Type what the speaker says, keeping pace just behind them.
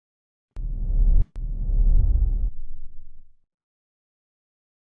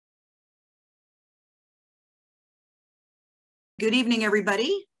Good evening,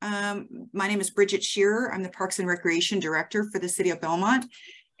 everybody. My name is Bridget Shearer. I'm the Parks and Recreation Director for the City of Belmont.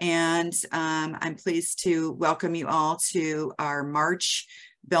 And I'm pleased to welcome you all to our March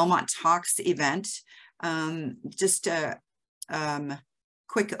Belmont Talks event. Just a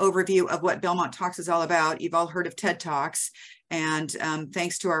quick overview of what Belmont Talks is all about. You've all heard of TED Talks. And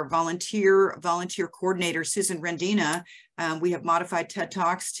thanks to our volunteer coordinator, Susan Rendina, we have modified TED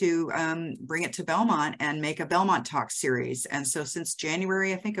Talks to bring it to Belmont and make a Belmont Talks series. And so since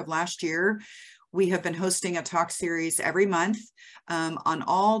January, I think, of last year, we have been hosting a talk series every month on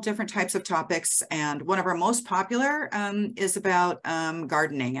all different types of topics. And one of our most popular is about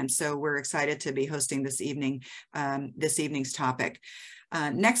gardening. And so we're excited to be hosting this evening's topic.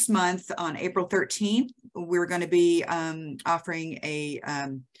 Next month on April 13th, we're going to be offering a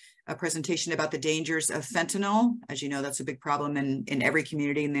presentation about the dangers of fentanyl. As you know, that's a big problem in every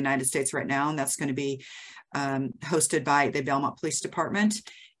community in the United States right now, and that's going to be hosted by the Belmont Police Department.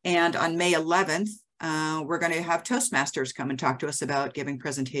 And on May 11th, we're going to have Toastmasters come and talk to us about giving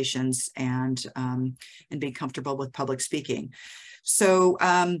presentations and being comfortable with public speaking. So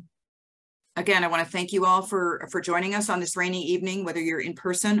again, I want to thank you all for joining us on this rainy evening, whether you're in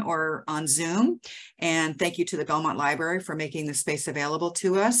person or on Zoom. And thank you to the Belmont Library for making the space available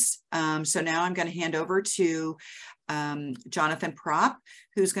to us. So now I'm going to hand over to Jonathan Propp,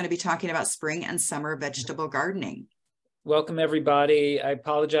 who's going to be talking about spring and summer vegetable gardening. Welcome, everybody. I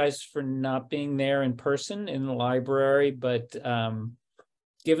apologize for not being there in person in the library, but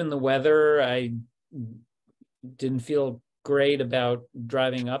given the weather, I didn't feel great about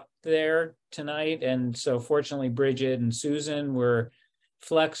driving up there tonight. And so fortunately, Bridget and Susan were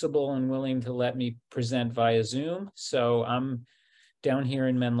flexible and willing to let me present via Zoom. So I'm down here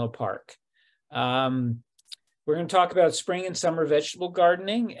in Menlo Park. We're going to talk about spring and summer vegetable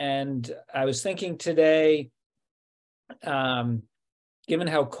gardening. And I was thinking today, given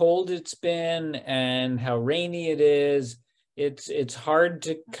how cold it's been and how rainy it is, it's hard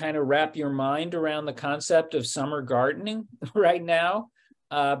to kind of wrap your mind around the concept of summer gardening right now.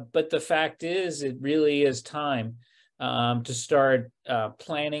 But the fact is, it really is time to start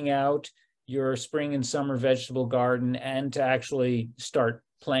planning out your spring and summer vegetable garden and to actually start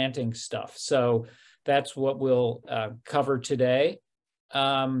planting stuff. So that's what we'll cover today.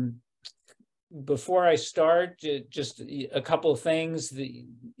 Before I start, just a couple of things.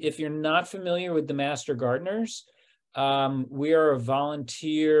 If you're not familiar with the Master Gardeners, we are a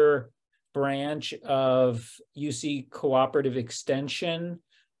volunteer branch of UC Cooperative Extension,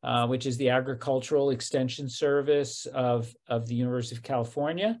 which is the agricultural extension service of the University of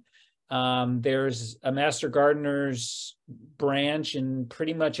California. There's a Master Gardeners branch in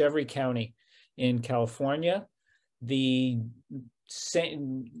pretty much every county in California. The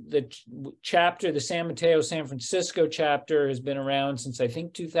chapter, the San Mateo, San Francisco chapter has been around since I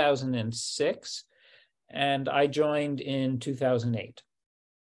think 2006, and I joined in 2008.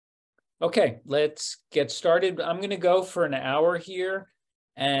 Okay, let's get started. I'm going to go for an hour here,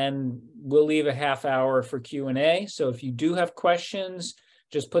 and we'll leave a half hour for Q&A. So if you do have questions,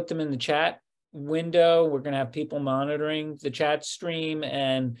 just put them in the chat window. We're going to have people monitoring the chat stream,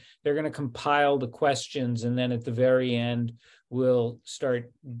 and they're going to compile the questions. And then at the very end, we'll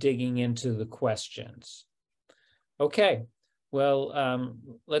start digging into the questions. Okay, well,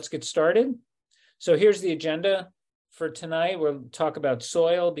 let's get started. So here's the agenda for tonight. We'll talk about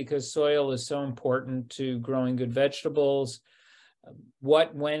soil because soil is so important to growing good vegetables.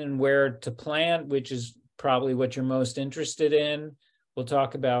 What, when, and where to plant, which is probably what you're most interested in. We'll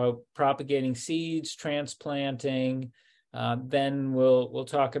talk about propagating seeds, transplanting. Then we'll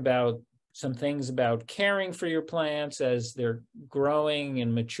talk about some things about caring for your plants as they're growing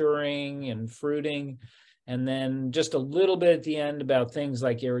and maturing and fruiting. And then just a little bit at the end about things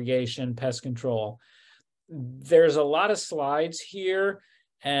like irrigation, pest control. There's a lot of slides here,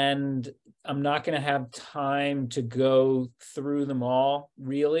 and I'm not going to have time to go through them all,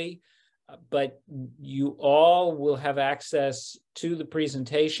 really. But you all will have access to the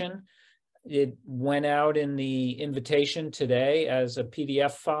presentation. It went out in the invitation today as a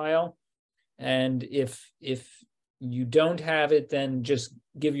PDF file. And if you don't have it, then just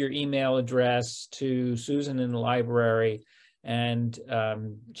give your email address to Susan in the library, and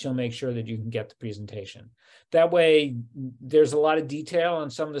she'll make sure that you can get the presentation. That way, there's a lot of detail on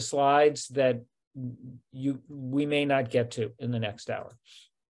some of the slides that we may not get to in the next hour.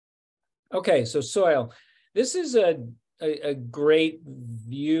 Okay, so soil. This is a great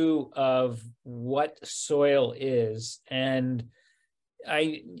view of what soil is. And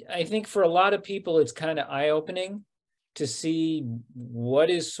I think for a lot of people, it's kind of eye-opening to see what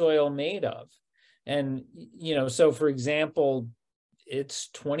is soil made of. And, you know, so for example, it's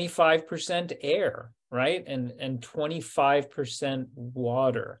 25% air, right? And 25%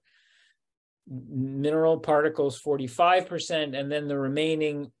 water. Mineral particles, 45%, and then the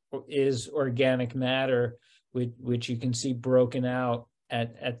remaining is organic matter, which you can see broken out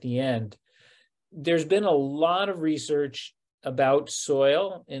at the end. There's been a lot of research about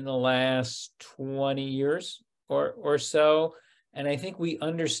soil in the last 20 years or so, and I think we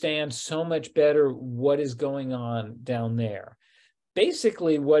understand so much better what is going on down there.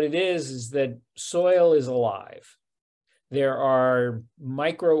 Basically, what it is that soil is alive. There are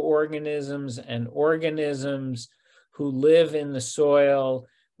microorganisms and organisms who live in the soil.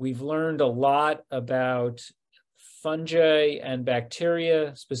 We've learned a lot about fungi and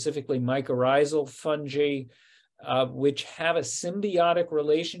bacteria, specifically mycorrhizal fungi, which have a symbiotic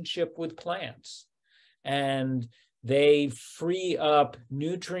relationship with plants. And they free up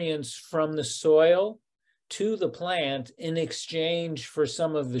nutrients from the soil to the plant in exchange for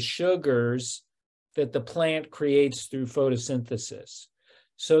some of the sugars that the plant creates through photosynthesis.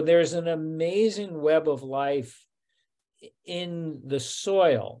 So there's an amazing web of life in the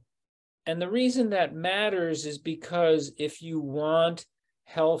soil. And the reason that matters is because if you want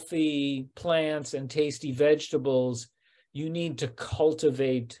healthy plants and tasty vegetables, you need to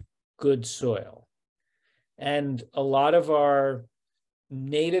cultivate good soil. And a lot of our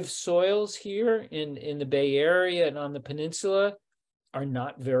native soils here in the Bay Area and on the peninsula are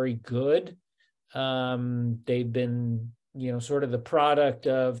not very good. They've been, you know, sort of the product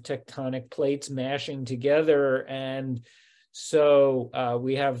of tectonic plates mashing together. And so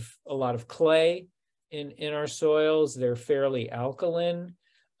we have a lot of clay in our soils. They're fairly alkaline.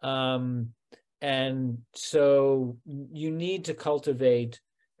 And so you need to cultivate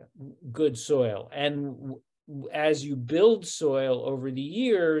good soil. And as you build soil over the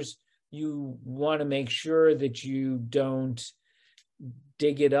years, you want to make sure that you don't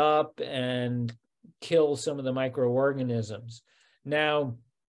dig it up and kill some of the microorganisms. Now,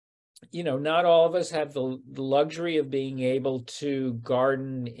 you know, not all of us have the luxury of being able to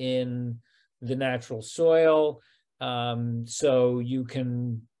garden in the natural soil. So you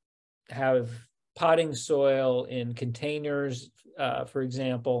can have potting soil in containers, for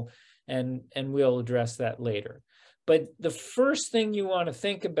example, and we'll address that later. But the first thing you want to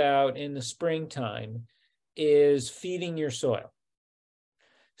think about in the springtime is feeding your soil.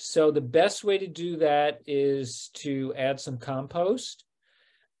 So the best way to do that is to add some compost.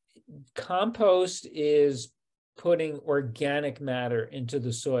 Compost is putting organic matter into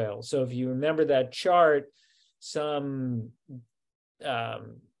the soil. So if you remember that chart, some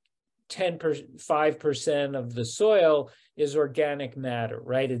 5% of the soil is organic matter,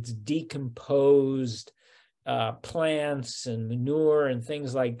 right? It's decomposed plants and manure and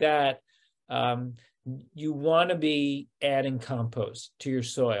things like that. You want to be adding compost to your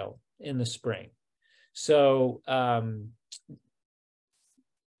soil in the spring. So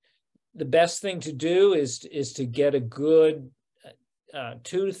the best thing to do is to get a good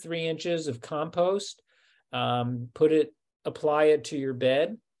 2 to 3 inches of compost, apply it to your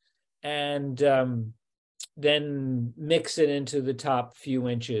bed, and then mix it into the top few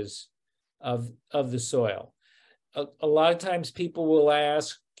inches of the soil. A lot of times people will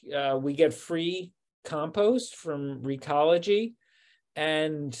ask, we get free compost from Recology,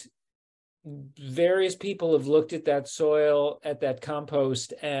 and various people have looked at that soil, at that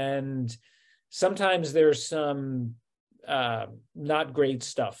compost, and sometimes there's some not great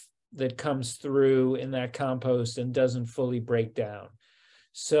stuff that comes through in that compost and doesn't fully break down.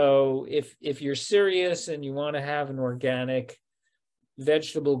 So if you're serious and you want to have an organic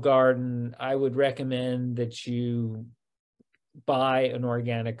vegetable garden, I would recommend that you buy an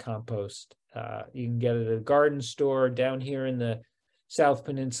organic compost. You can get it at a garden store. Down here in the South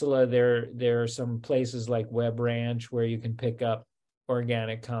Peninsula, there are some places like Web Ranch where you can pick up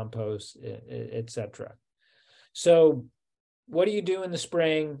organic compost, etc. So what do you do in the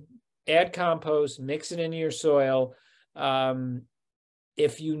spring? Add compost, mix it into your soil.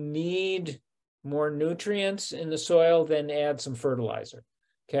 If you need more nutrients in the soil, then add some fertilizer,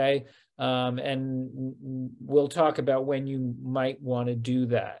 okay? And we'll talk about when you might want to do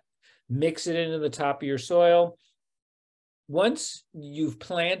that. Mix it into the top of your soil. Once you've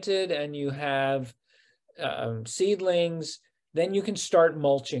planted and you have seedlings, then you can start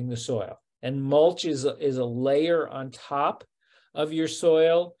mulching the soil. And mulch is a layer on top of your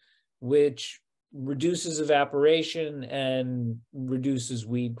soil, which reduces evaporation and reduces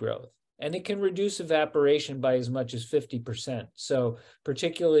weed growth. And it can reduce evaporation by as much as 50%. So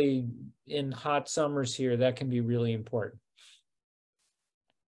particularly in hot summers here, that can be really important.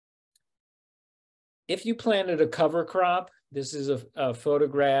 if you planted a cover crop, this is a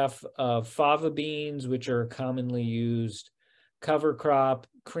photograph of fava beans, which are commonly used cover crop.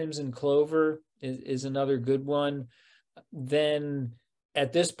 Crimson clover is another good one. Then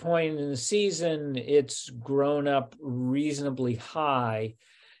at this point in the season, it's grown up reasonably high.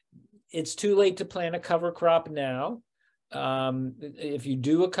 It's too late to plant a cover crop now. If you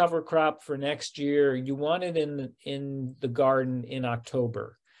do a cover crop for next year, you want it in the garden in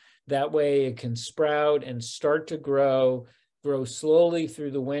October. That way it can sprout and start to grow slowly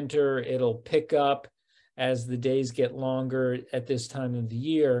through the winter. It'll pick up as the days get longer at this time of the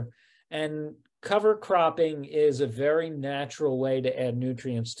year. And cover cropping is a very natural way to add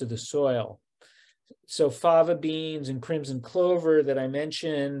nutrients to the soil. So fava beans and crimson clover that I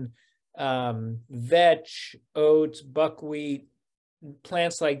mentioned, vetch, oats, buckwheat,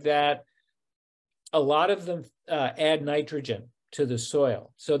 plants like that, a lot of them add nitrogen to the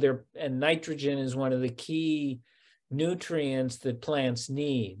soil. And nitrogen is one of the key nutrients that plants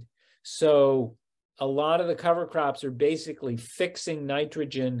need. So a lot of the cover crops are basically fixing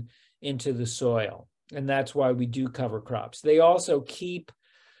nitrogen into the soil. And that's why we do cover crops. They also keep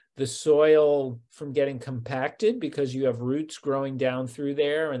the soil from getting compacted because you have roots growing down through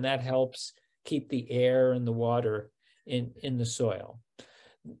there, and that helps keep the air and the water in the soil.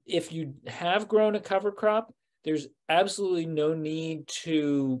 If you have grown a cover crop, there's absolutely no need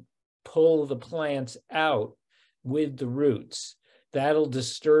to pull the plants out with the roots. That'll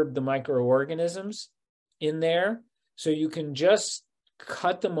disturb the microorganisms in there. So you can just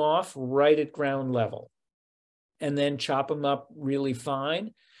cut them off right at ground level and then chop them up really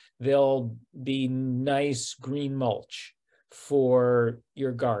fine. They'll be nice green mulch for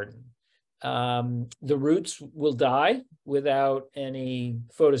your garden. The roots will die without any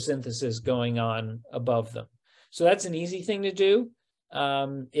photosynthesis going on above them. So that's an easy thing to do.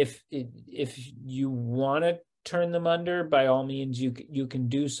 If you want to turn them under, by all means, you can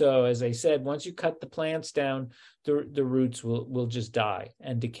do so. As I said, once you cut the plants down, the roots will just die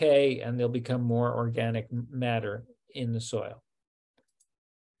and decay, and they'll become more organic matter in the soil.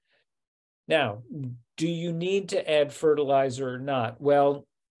 Now, do you need to add fertilizer or not? Well,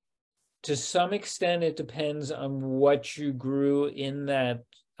 to some extent, it depends on what you grew in that.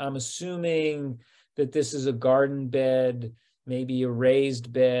 I'm assuming that this is a garden bed, maybe a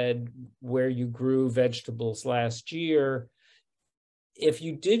raised bed where you grew vegetables last year. If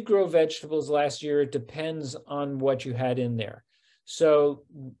you did grow vegetables last year, it depends on what you had in there. So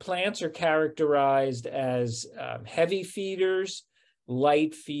plants are characterized as heavy feeders,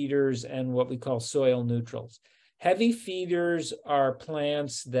 light feeders, and what we call soil neutrals. Heavy feeders are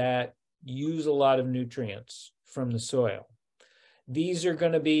plants that use a lot of nutrients from the soil. These are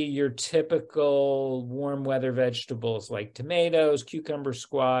going to be your typical warm weather vegetables like tomatoes, cucumber,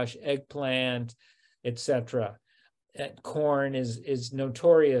 squash, eggplant, etc. Corn is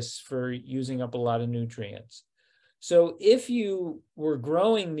notorious for using up a lot of nutrients. So if you were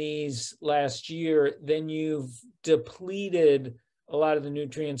growing these last year, then you've depleted a lot of the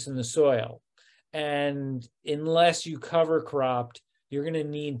nutrients in the soil. And unless you cover cropped, you're going to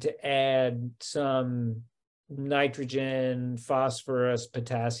need to add some nitrogen, phosphorus,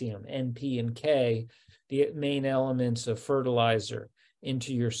 potassium, N, P, and K, the main elements of fertilizer,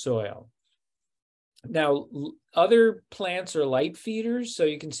 into your soil. Now, other plants are light feeders, so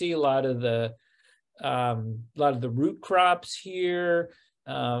you can see a lot of the root crops here,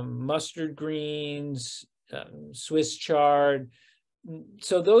 mustard greens, Swiss chard.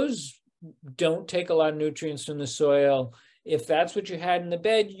 So those don't take a lot of nutrients from the soil. If that's what you had in the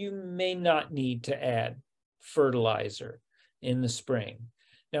bed, you may not need to add fertilizer in the spring.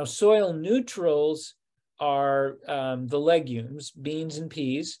 Now, soil neutrals are the legumes, beans and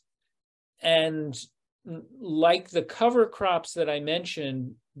peas. And like the cover crops that I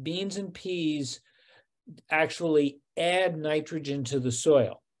mentioned, beans and peas actually add nitrogen to the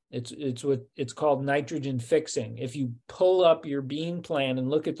soil. It's what it's called nitrogen fixing. If you pull up your bean plant and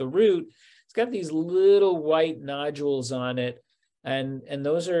look at the root, it's got these little white nodules on it, and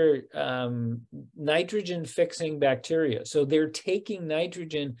those are nitrogen fixing bacteria. So they're taking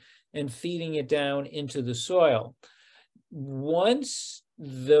nitrogen and feeding it down into the soil. Once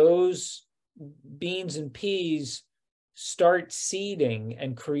those beans and peas start seeding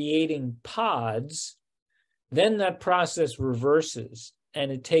and creating pods, then that process reverses and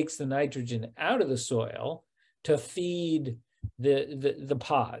it takes the nitrogen out of the soil to feed the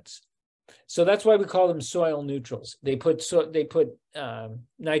pods. So that's why we call them soil neutrals. They put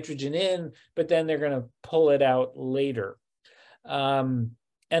nitrogen in, but then they're going to pull it out later. And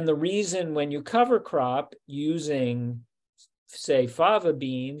the reason when you cover crop using, say, fava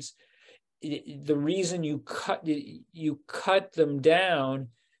beans, the reason you cut them down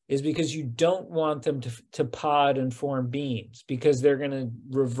is because you don't want them to pod and form beans, because they're going to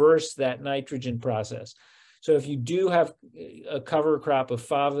reverse that nitrogen process. So if you do have a cover crop of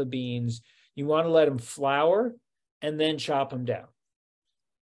fava beans, you want to let them flower and then chop them down.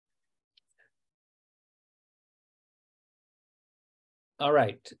 All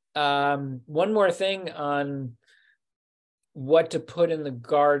right. One more thing on what to put in the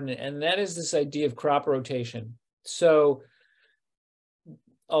garden, and that is this idea of crop rotation. So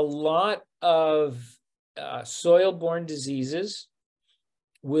a lot of soil-borne diseases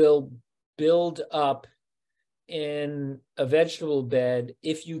will build up in a vegetable bed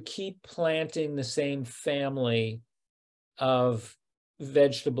if you keep planting the same family of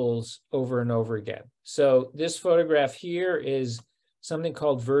vegetables over and over again. So this photograph here is something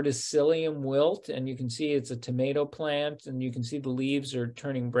called verticillium wilt, and you can see it's a tomato plant, and you can see the leaves are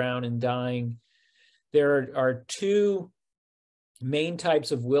turning brown and dying. There are two main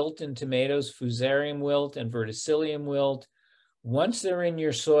types of wilt in tomatoes, fusarium wilt and verticillium wilt. Once they're in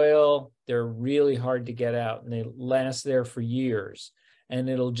your soil, they're really hard to get out, and they last there for years, and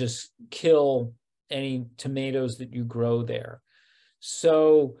it'll just kill any tomatoes that you grow there.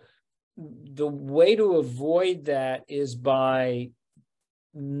 So the way to avoid that is by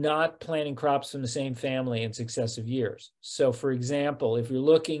not planting crops from the same family in successive years. So for example, if you're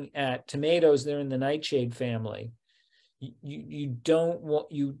looking at tomatoes, they're in the nightshade family. You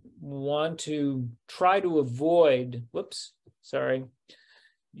want to try to avoid,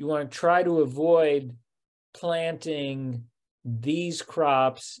 you want to try to avoid planting these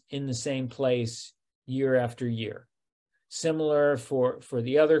crops in the same place year after year. Similar for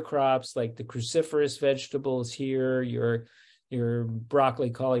the other crops, like the cruciferous vegetables here, your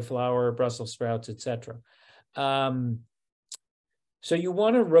broccoli, cauliflower, Brussels sprouts, etc. So you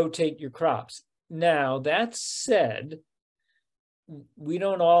want to rotate your crops. Now, that said, we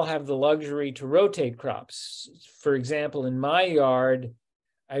don't all have the luxury to rotate crops. For example, in my yard,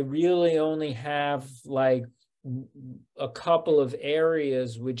 I really only have like a couple of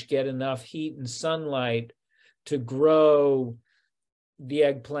areas which get enough heat and sunlight to grow the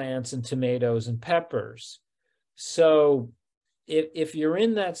eggplants and tomatoes and peppers. So if you're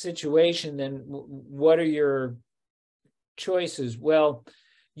in that situation, then what are your choices? Well,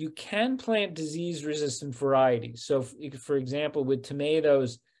 you can plant disease-resistant varieties. So for example, with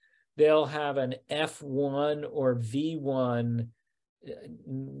tomatoes, they'll have an F1 or V1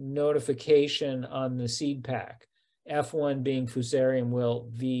 notification on the seed pack. F1 being fusarium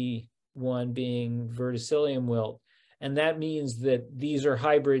wilt, V1 being verticillium wilt. And that means that these are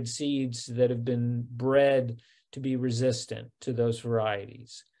hybrid seeds that have been bred to be resistant to those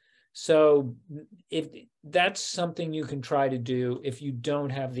varieties. So if that's something you can try to do if you don't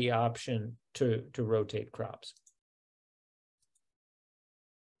have the option to rotate crops.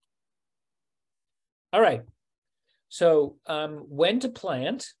 All right. So when to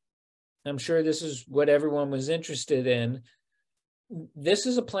plant, I'm sure this is what everyone was interested in. This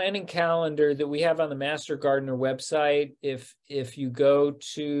is a planting calendar that we have on the Master Gardener website. If you go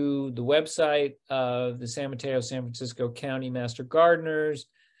to the website of the San Mateo, San Francisco County Master Gardeners,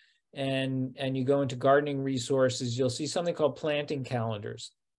 and you go into gardening resources, you'll see something called planting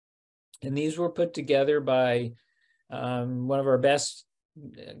calendars. And these were put together by one of our best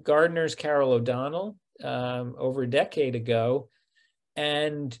gardeners, Carol O'Donnell, over a decade ago.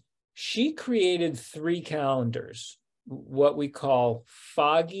 And she created 3 calendars, what we call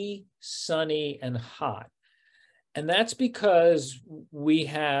foggy, sunny, and hot. And that's because we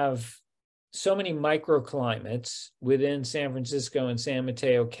have so many microclimates within San Francisco and San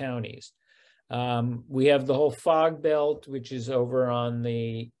Mateo counties. We have the whole fog belt, which is over on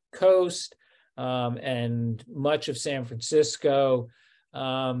the coast, and much of San Francisco.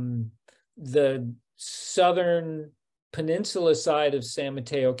 The southern peninsula side of San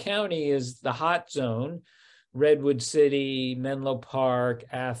Mateo County is the hot zone: Redwood City, Menlo Park,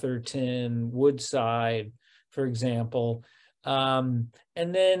 Atherton, Woodside, for example. And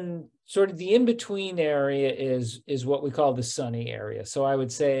then sort of the in-between area is what we call the sunny area. So I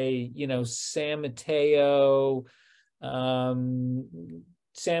would say, San Mateo,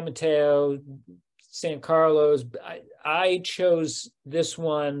 San Carlos. I chose this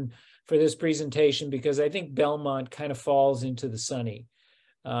one for this presentation because I think Belmont kind of falls into the sunny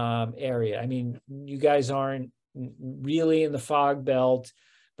area. I mean, you guys aren't really in the fog belt,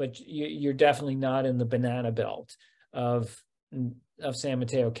 but you're definitely not in the banana belt of San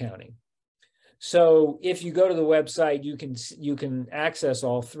Mateo County. So if you go to the website, you can access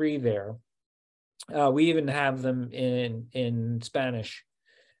all 3 there. We even have them in Spanish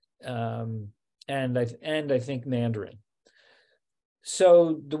and I think Mandarin.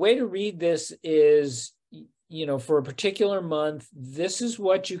 So the way to read this is, for a particular month, this is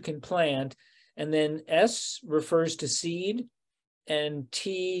what you can plant. And then S refers to seed and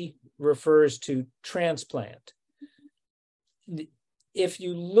T refers to transplant. If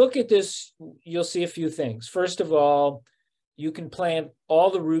you look at this, you'll see a few things. First of all, you can plant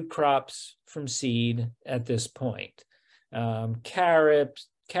all the root crops from seed at this point.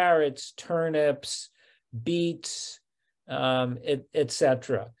 Carrots, turnips, beets,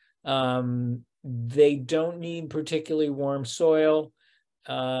 etc. They don't need particularly warm soil.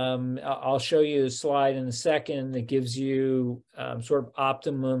 I'll show you a slide in a second that gives you sort of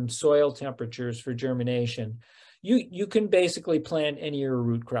optimum soil temperatures for germination. You can basically plant any of your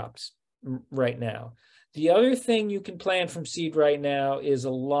root crops right now. The other thing you can plant from seed right now is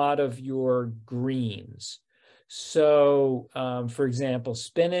a lot of your greens. So, for example,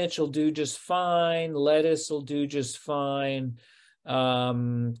 spinach will do just fine, lettuce will do just fine,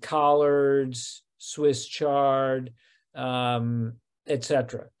 collards, Swiss chard,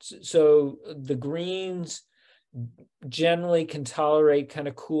 etc. So the greens generally can tolerate kind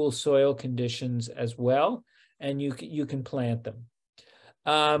of cool soil conditions as well, and you can plant them.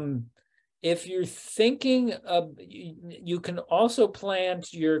 If you're thinking of, you can also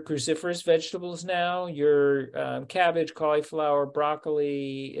plant your cruciferous vegetables now, your cabbage, cauliflower,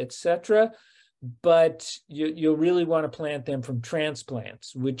 broccoli, etc. But you'll really want to plant them from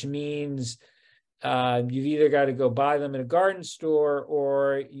transplants, which means you've either got to go buy them at a garden store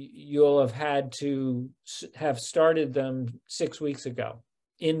or you'll have had to have started them 6 weeks ago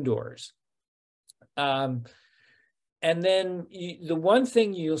indoors. And then the one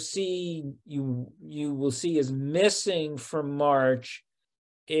thing you will see is missing from March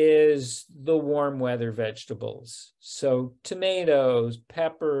is the warm weather vegetables. So tomatoes,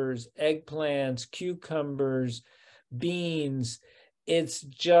 peppers, eggplants, cucumbers, beans, it's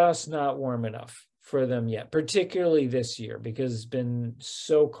just not warm enough for them yet, particularly this year because it's been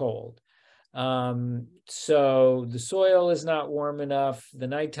so cold. So the soil is not warm enough. The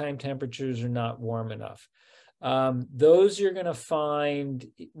nighttime temperatures are not warm enough. Those you're going to find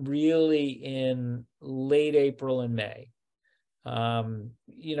really in late April and May.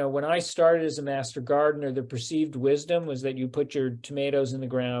 When I started as a master gardener, the perceived wisdom was that you put your tomatoes in the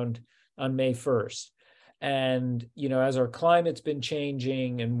ground on May 1st. And, as our climate's been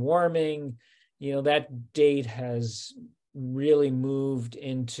changing and warming, that date has really moved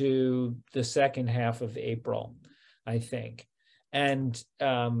into the second half of April, I think. And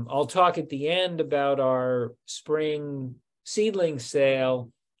I'll talk at the end about our spring seedling sale,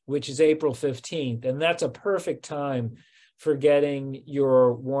 which is April 15th. And that's a perfect time for getting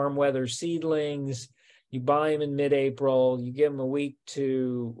your warm weather seedlings. You buy them in mid-April, you give them a week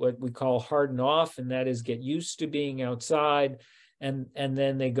to what we call harden off, and that is get used to being outside, and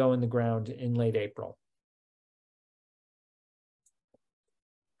then they go in the ground in late April.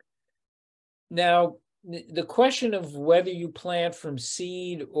 Now, the question of whether you plant from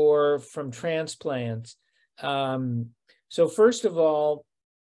seed or from transplants. So first of all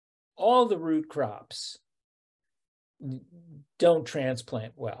the root crops don't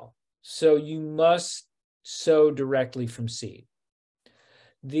transplant well. So you must sow directly from seed.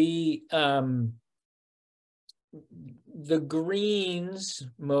 The greens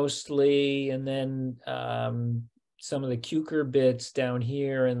mostly, and then some of the cucumber bits down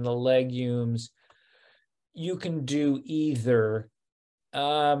here and the legumes, you can do either.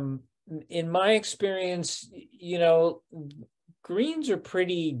 In my experience, greens are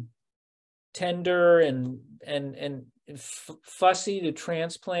pretty tender and fussy to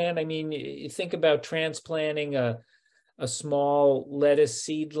transplant. I mean, you think about transplanting a small lettuce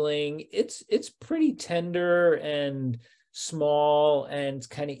seedling. It's pretty tender and small, and it's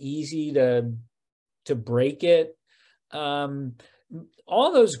kind of easy to break it. All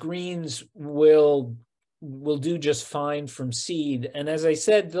those greens will do just fine from seed. And as I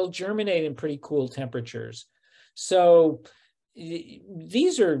said, they'll germinate in pretty cool temperatures. So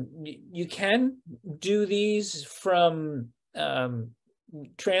you can do these from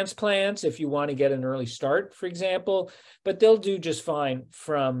transplants if you want to get an early start, for example, but they'll do just fine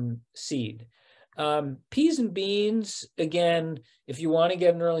from seed. Peas and beans, again, if you want to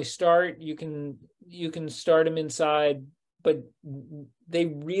get an early start, you can start them inside, but they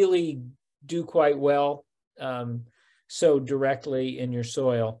really do quite well sow directly in your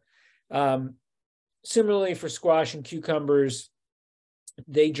soil. Similarly for squash and cucumbers,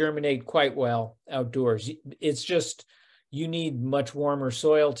 they germinate quite well outdoors. It's just you need much warmer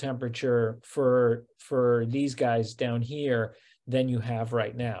soil temperature for these guys down here than you have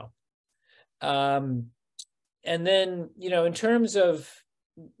right now. And then, in terms of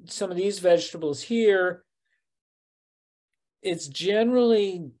some of these vegetables here, it's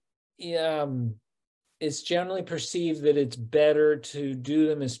generally perceived that it's better to do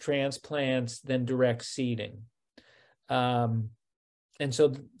them as transplants than direct seeding. And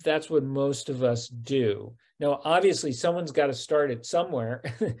so that's what most of us do. Now, obviously, someone's got to start it somewhere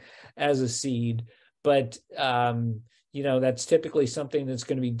as a seed, but that's typically something that's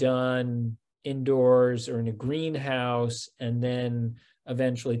going to be done indoors or in a greenhouse and then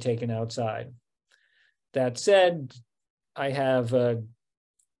eventually taken outside. That said, I have an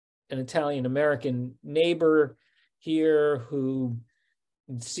Italian-American neighbor here who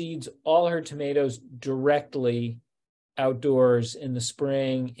seeds all her tomatoes directly outdoors in the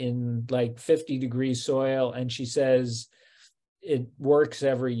spring in like 50-degree soil, and she says it works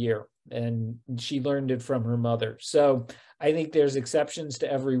every year, and she learned it from her mother. So I think there's exceptions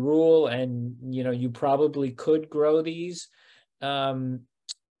to every rule, and you probably could grow these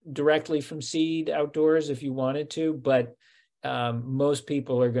directly from seed outdoors if you wanted to, but most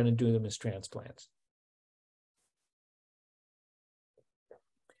people are going to do them as transplants.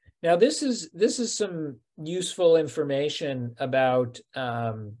 Now, this is some useful information about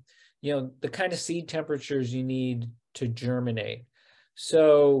the kind of seed temperatures you need to germinate.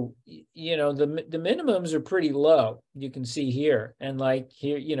 So the minimums are pretty low. You can see here, and like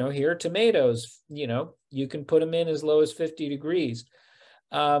here, here are tomatoes. You can put them in as low as 50 degrees,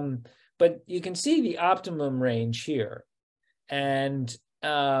 but you can see the optimum range here, and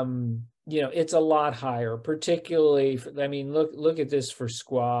it's a lot higher, particularly look at this for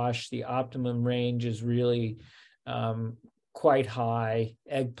squash. The optimum range is really quite high.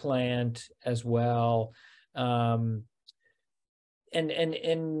 Eggplant as well. And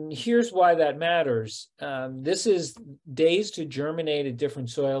here's why that matters. This is days to germinate at different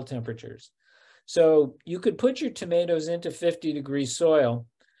soil temperatures. So you could put your tomatoes into 50-degree soil,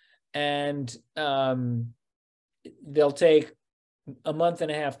 and they'll take a month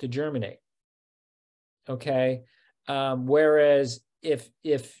and a half to germinate. Okay. Whereas if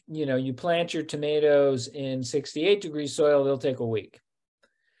you plant your tomatoes in 68-degree soil, they'll take a week.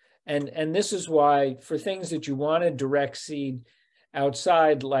 And this is why, for things that you want to direct seed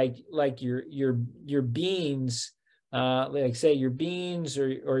outside, like your beans, like say your beans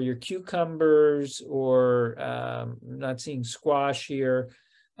or your cucumbers, or I'm not seeing squash here,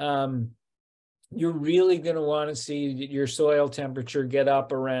 you're really going to want to see your soil temperature get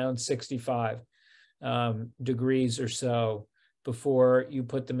up around 65 degrees or so before you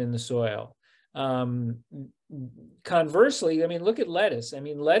put them in the soil. Conversely, look at lettuce.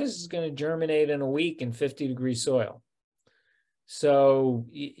 Lettuce is going to germinate in a week in 50-degree soil. So,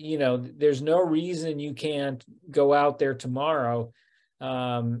 there's no reason you can't go out there tomorrow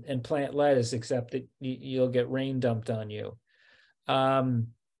and plant lettuce, except that you'll get rain dumped on you.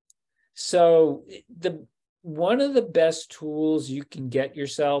 So one of the best tools you can get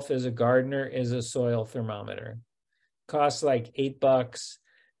yourself as a gardener is a soil thermometer. Costs like $8,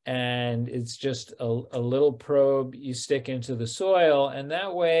 and it's just a little probe you stick into the soil, and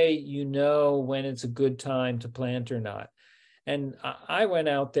that way you know when it's a good time to plant or not. And I went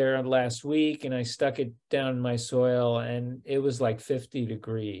out there last week and I stuck it down in my soil, and it was like 50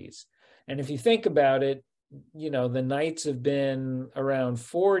 degrees. And if you think about it, the nights have been around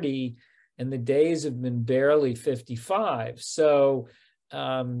 40 and the days have been barely 55. So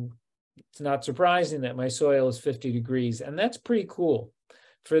it's not surprising that my soil is 50 degrees, and that's pretty cool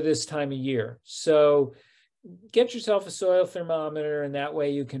for this time of year. So get yourself a soil thermometer, and that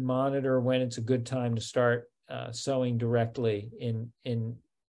way you can monitor when it's a good time to start sowing directly in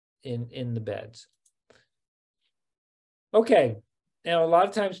the beds. Okay, now a lot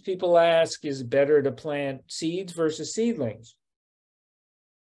of times people ask, is it better to plant seeds versus seedlings?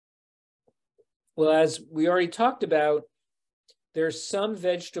 Well, as we already talked about, there's some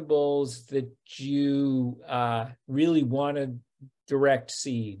vegetables that you really want to direct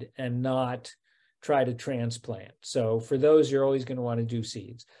seed and not try to transplant. So for those, you're always going to want to do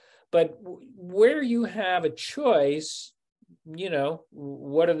seeds. But where you have a choice,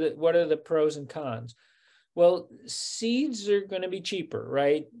 what are the pros and cons? Well, seeds are going to be cheaper,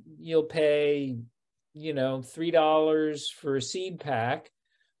 right? You'll pay, $3 for a seed pack.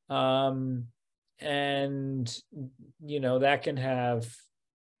 And, that can have,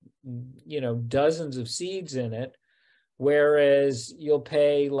 dozens of seeds in it. Whereas you'll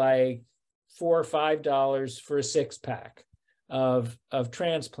pay like $4 or $5 for a 6-pack of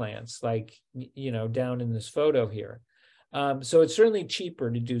transplants, like, down in this photo here. So it's certainly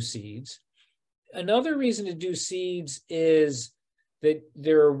cheaper to do seeds. Another reason to do seeds is that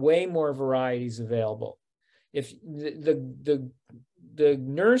there are way more varieties available. If the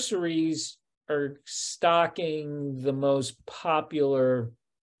nurseries are stocking the most popular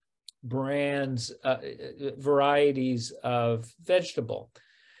brands, varieties of vegetable.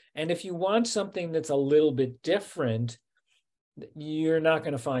 And if you want something that's a little bit different, you're not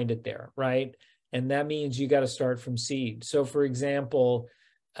going to find it there, right? And that means you got to start from seed. So for example,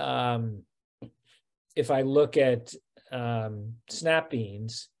 if I look at snap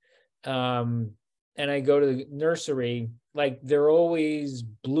beans, and I go to the nursery, like they're always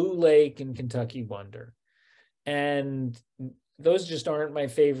Blue Lake and Kentucky Wonder. And those just aren't my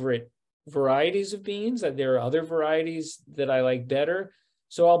favorite varieties of beans. There are other varieties that I like better.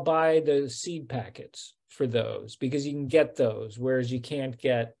 So I'll buy the seed packets for those because you can get those, whereas you can't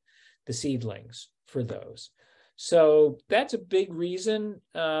get the seedlings for those. So that's a big reason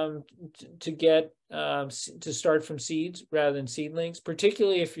to start from seeds rather than seedlings,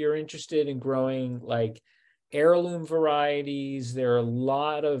 particularly if you're interested in growing like heirloom varieties. There are a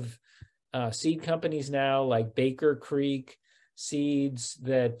lot of seed companies now like Baker Creek Seeds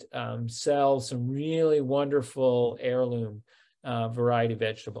that sell some really wonderful heirloom variety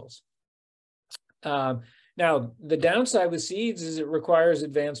vegetables. Now, the downside with seeds is it requires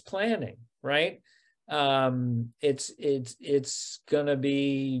advanced planning, right? It's going to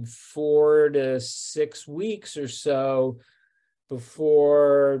be 4 to 6 weeks or so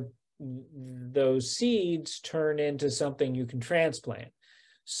before those seeds turn into something you can transplant.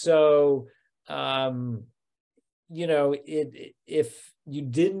 So, you know, if you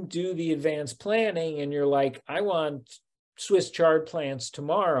didn't do the advanced planning and you're like, I want Swiss chard plants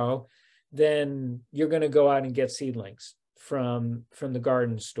tomorrow, then you're going to go out and get seedlings from the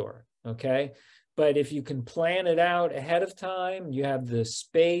garden store, okay? But if you can plan it out ahead of time, you have the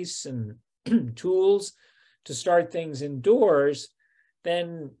space and tools to start things indoors,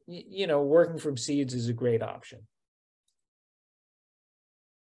 then, you know, working from seeds is a great option.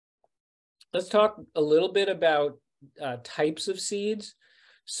 Let's talk a little bit about types of seeds.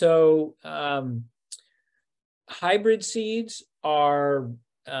 So hybrid seeds are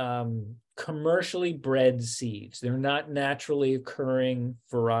commercially bred seeds. They're not naturally occurring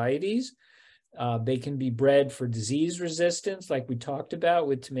varieties. They can be bred for disease resistance, like we talked about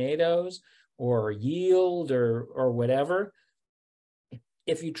with tomatoes, or yield, or whatever.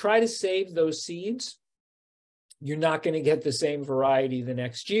 If you try to save those seeds, you're not going to get the same variety the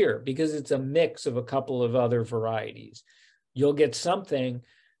next year because it's a mix of a couple of other varieties. You'll get something,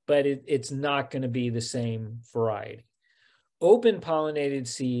 but it's not going to be the same variety. Open pollinated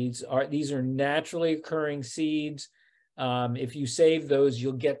seeds these are naturally occurring seeds. If you save those,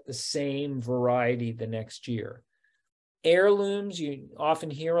 you'll get the same variety the next year. Heirlooms, you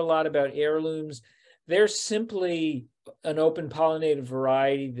often hear a lot about heirlooms. They're simply an open pollinated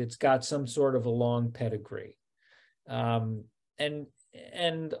variety that's got some sort of a long pedigree. And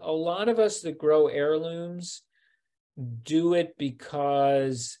a lot of us that grow heirlooms do it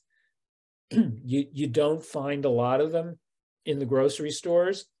because you don't find a lot of them in the grocery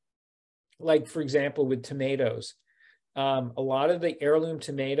stores. Like, for example, with tomatoes. A lot of the heirloom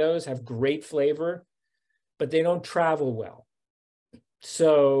tomatoes have great flavor, but they don't travel well.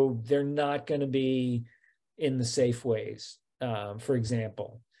 So they're not going to be in the Safeways, for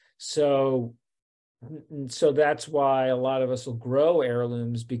example. So that's why a lot of us will grow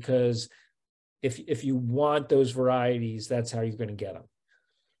heirlooms, because if you want those varieties, that's how you're going to get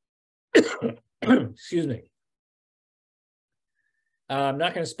them. Excuse me. I'm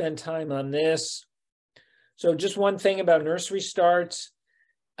not going to spend time on this. So just one thing about nursery starts.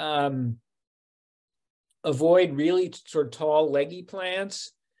 Avoid really sort of tall, leggy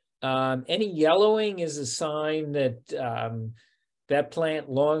plants. Any yellowing is a sign that that plant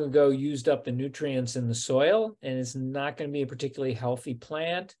long ago used up the nutrients in the soil, and it's not going to be a particularly healthy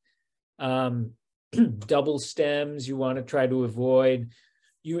plant. Double stems you want to try to avoid.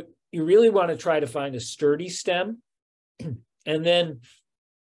 You really want to try to find a sturdy stem. And then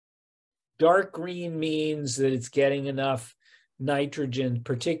dark green means that it's getting enough nitrogen,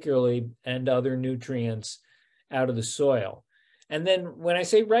 particularly, and other nutrients out of the soil. And then when I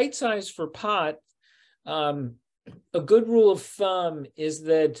say right size for pot, a good rule of thumb is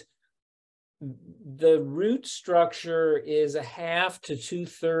that the root structure is 1/2 to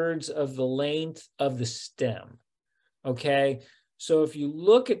 2/3 of the length of the stem, okay? So if you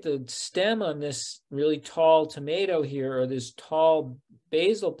look at the stem on this really tall tomato here, or this tall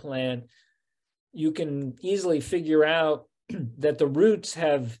basil plant, you can easily figure out that the roots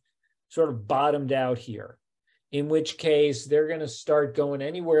have sort of bottomed out here. in which case they're going to start going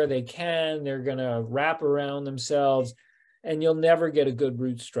anywhere they can. They're going to wrap around themselves, and you'll never get a good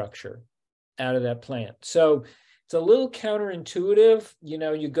root structure out of that plant. So it's a little counterintuitive. You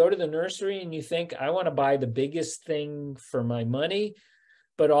know, you go to the nursery and you think, I want to buy the biggest thing for my money,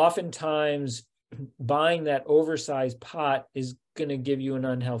 but oftentimes buying that oversized pot is going to give you an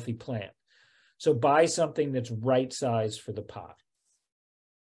unhealthy plant. So buy something that's right size for the pot.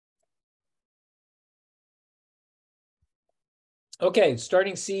 Okay,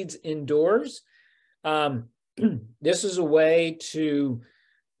 starting seeds indoors. This is a way to,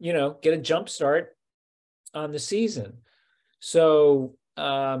 you know, get a jump start on the season. So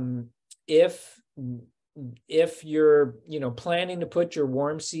if you're, you know, planning to put your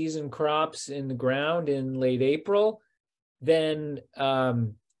warm season crops in the ground in late April, then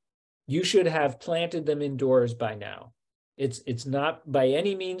you should have planted them indoors by now. It's not by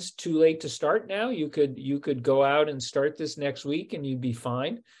any means too late to start now. You could go out and start this next week and you'd be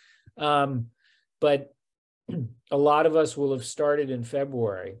fine. But a lot of us will have started in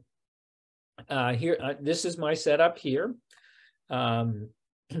February. This is my setup here. I've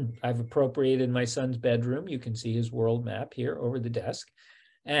appropriated my son's bedroom. You can see his world map here over the desk.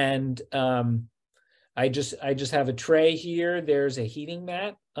 And I just have a tray here. There's a heating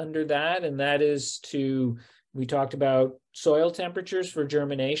mat under that, and that is to, we talked about soil temperatures for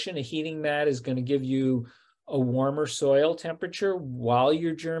germination. A heating mat is going to give you a warmer soil temperature while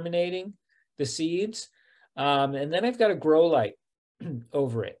you're germinating the seeds. And then I've got a grow light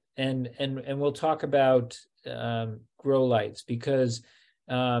over it. And we'll talk about grow lights, because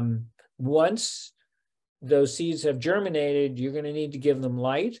once those seeds have germinated, you're going to need to give them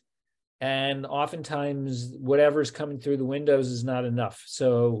light. And oftentimes, whatever's coming through the windows is not enough.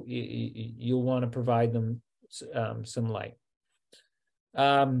 So you'll want to provide them some light.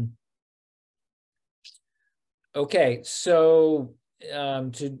 Okay, so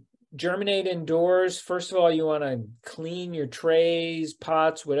to germinate indoors, first of all, you want to clean your trays,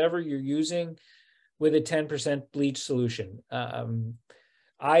 pots, whatever you're using, with a 10% bleach solution.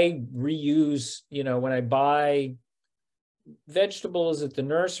 I reuse, you know, when I buy vegetables at the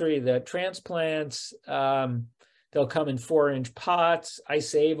nursery, the transplants, they'll come in 4-inch pots. I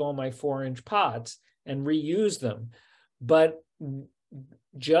save all my 4-inch pots and reuse them. But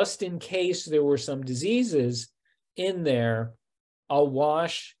just in case there were some diseases in there, I'll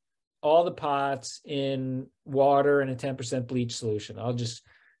wash all the pots in water and a 10% bleach solution. I'll just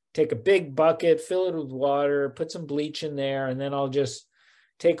take a big bucket, fill it with water, put some bleach in there, and then I'll just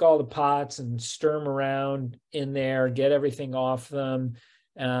take all the pots and stir them around in there, get everything off them,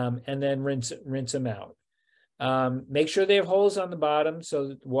 and then rinse them out. Make sure they have holes on the bottom so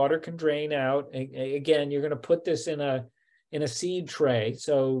that water can drain out. Again, you're going to put this in a seed tray,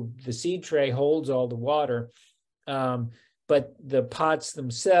 so the seed tray holds all the water. But the pots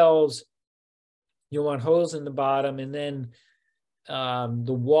themselves, you want holes in the bottom, and then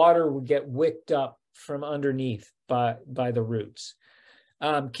the water will get wicked up from underneath by the roots.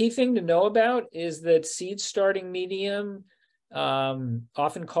 Key thing to know about is that seed starting medium,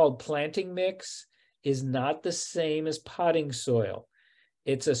 often called planting mix, is not the same as potting soil.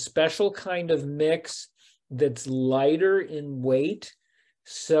 It's a special kind of mix that's lighter in weight,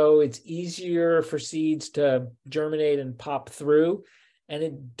 so it's easier for seeds to germinate and pop through, and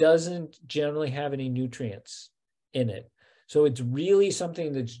it doesn't generally have any nutrients in it. So it's really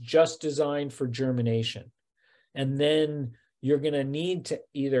something that's just designed for germination. And then you're going to need to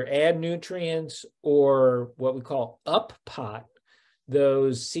either add nutrients or what we call up pot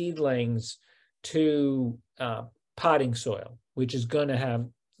those seedlings to potting soil, which is going to have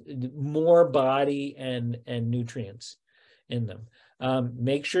more body and nutrients in them.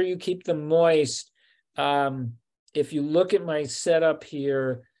 Make sure you keep them moist. If you look at my setup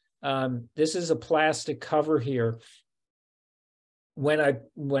here, this is a plastic cover here. When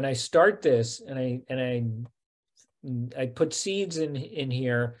I start this and I put seeds in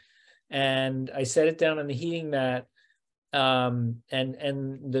here, and I set it down on the heating mat, and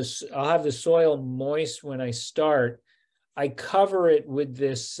this, I'll have the soil moist when I start. I cover it with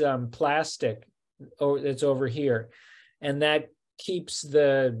this plastic that's over here, and that keeps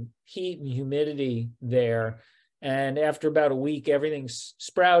the heat and humidity there. And after about a week, everything's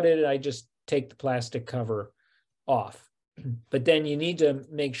sprouted. I just take the plastic cover off. But then you need to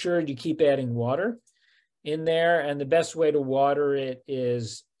make sure you keep adding water in there, and the best way to water it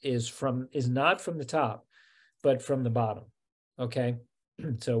is not from the top, but from the bottom. Okay,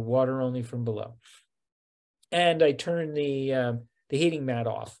 so water only from below. And I turn the heating mat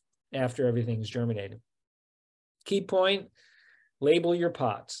off after everything's germinated. Key point: label your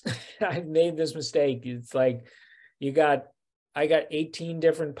pots. I've made this mistake. It's like I got 18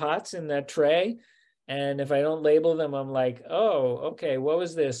 different pots in that tray. And if I don't label them, I'm like, oh, okay, what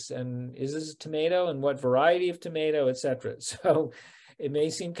was this? And is this a tomato? And what variety of tomato, etc. So it may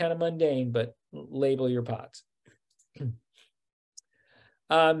seem kind of mundane, but label your pots.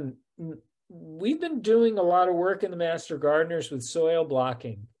 We've been doing a lot of work in the Master Gardeners with soil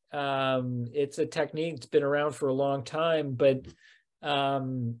blocking. It's a technique that's been around for a long time, but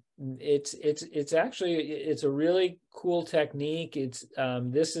it's actually, it's a really cool technique.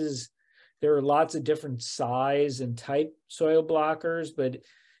 There are lots of different size and type soil blockers, but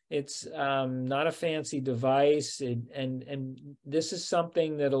it's not a fancy device. And this is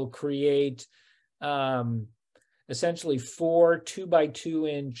something that'll create essentially 4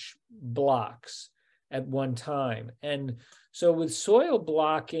 2x2-inch blocks at one time. And so with soil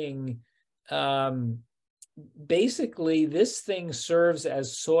blocking, basically this thing serves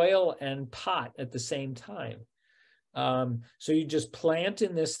as soil and pot at the same time. So you just plant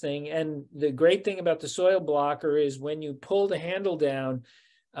in this thing. And the great thing about the soil blocker is when you pull the handle down,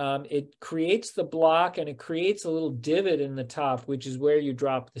 it creates the block and it creates a little divot in the top, which is where you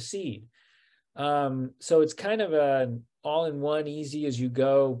drop the seed. So it's kind of an all-in-one, easy as you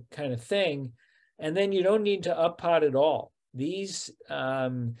go kind of thing. And then you don't need to up pot at all. This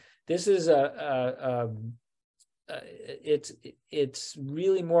is it's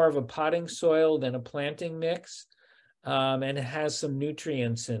really more of a potting soil than a planting mix. And it has some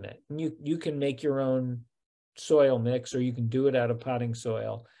nutrients in it. And you can make your own soil mix, or you can do it out of potting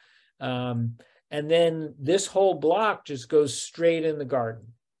soil. And then this whole block just goes straight in the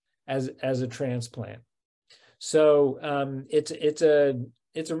garden as a transplant. So it's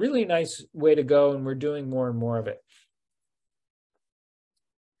a really nice way to go, and we're doing more and more of it.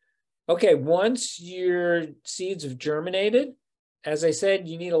 Okay, once your seeds have germinated, as I said,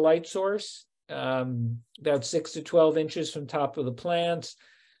 you need a light source. About 6 to 12 inches from top of the plants.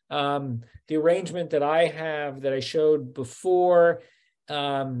 The arrangement that I have that I showed before,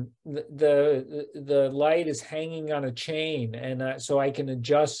 the light is hanging on a chain, and so I can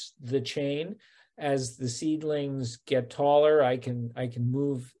adjust the chain as the seedlings get taller. I can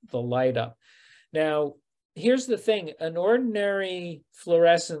move the light up. Now, here's the thing: an ordinary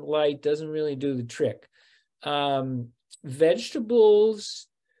fluorescent light doesn't really do the trick. Vegetables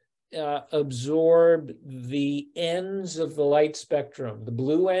absorb the ends of the light spectrum, the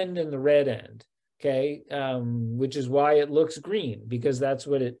blue end and the red end, okay, which is why it looks green, because that's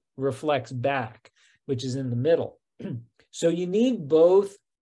what it reflects back, which is in the middle. So you need both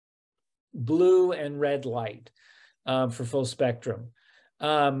blue and red light for full spectrum.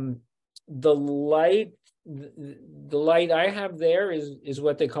 The light I have there is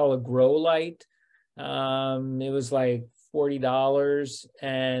what they call a grow light. It was like $40,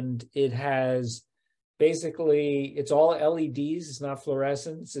 and it has basically, it's all LEDs. It's not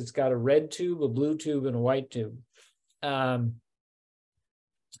fluorescence. It's got a red tube, a blue tube, and a white tube. And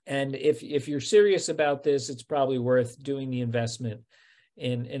if you're serious about this, it's probably worth doing the investment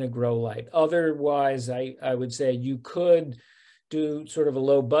in a grow light. Otherwise, I would say you could do sort of a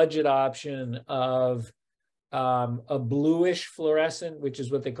low budget option of a bluish fluorescent, which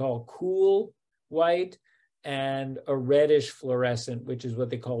is what they call cool white, and a reddish fluorescent, which is what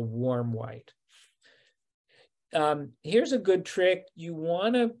they call warm white. Here's a good trick. You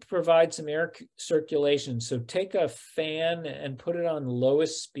want to provide some air circulation. So take a fan and put it on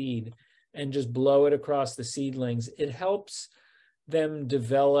lowest speed and just blow it across the seedlings. It helps them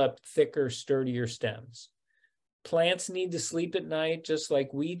develop thicker, sturdier stems. Plants need to sleep at night just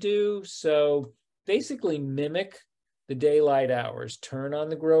like we do. So basically mimic the daylight hours. Turn on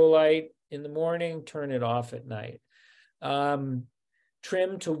the grow light in the morning, turn it off at night.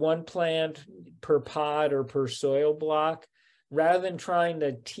 Trim to 1 plant per pod or per soil block. Rather than trying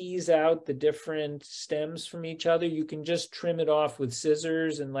to tease out the different stems from each other, you can just trim it off with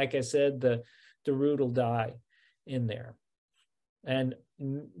scissors. And like I said, the root will die in there. And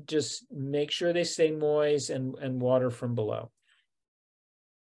just make sure they stay moist and water from below.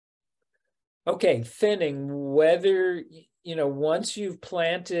 Okay, thinning, whether, once you've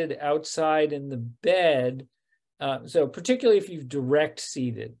planted outside in the bed, so particularly if you've direct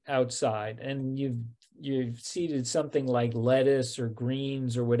seeded outside and you've seeded something like lettuce or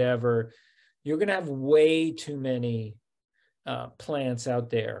greens or whatever, you're going to have way too many plants out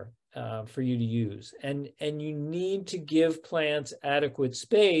there for you to use. And you need to give plants adequate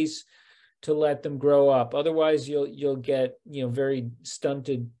space to let them grow up. Otherwise, you'll get very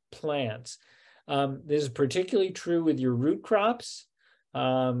stunted plants. This is particularly true with your root crops.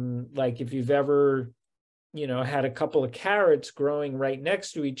 Like if you've ever had a couple of carrots growing right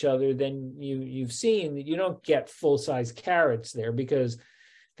next to each other, then you've seen that you don't get full-size carrots there because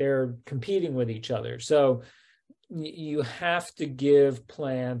they're competing with each other. So you have to give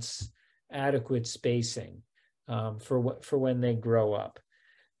plants adequate spacing for when they grow up.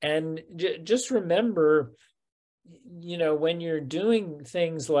 And just remember, when you're doing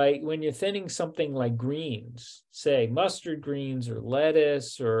things like, when you're thinning something like greens, say mustard greens or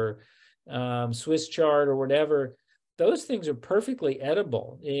lettuce or Swiss chard or whatever, those things are perfectly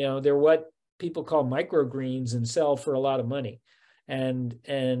edible. They're what people call microgreens and sell for a lot of money. And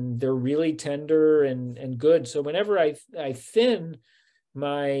they're really tender and good. So whenever I thin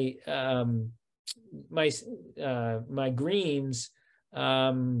my my greens,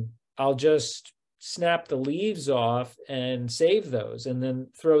 I'll just snap the leaves off and save those and then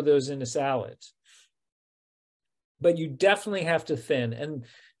throw those into salads. But you definitely have to thin, and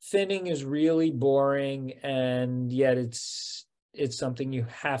thinning is really boring, and yet it's something you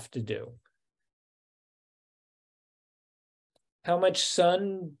have to do. How much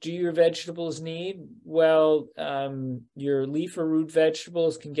sun do your vegetables need? Well, your leaf or root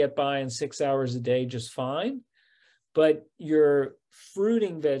vegetables can get by in 6 hours a day just fine. But your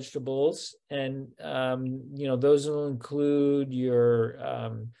fruiting vegetables, and those will include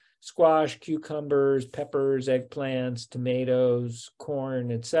your squash, cucumbers, peppers, eggplants, tomatoes,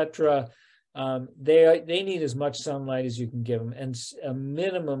 corn, etc. They need as much sunlight as you can give them, and a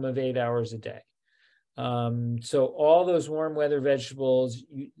minimum of 8 hours a day. So all those warm weather vegetables,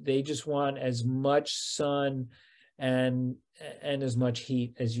 they just want as much sun and as much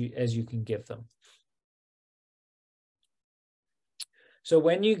heat as you can give them. So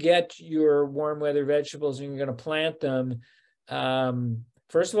when you get your warm weather vegetables and you're going to plant them,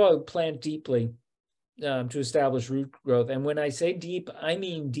 first of all, plant deeply to establish root growth. And when I say deep, I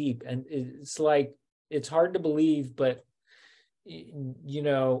mean deep. And it's hard to believe, but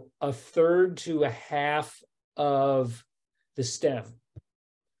a third to a half of the stem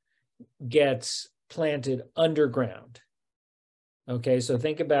gets planted underground. Okay, so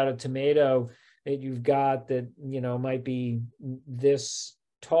think about a tomato that you've got that, might be this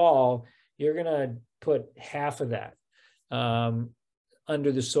tall. You're going to put half of that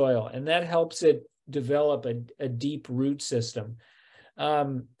under the soil, and that helps it develop a deep root system.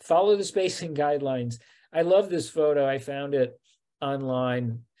 Follow the spacing guidelines. I love this photo. I found it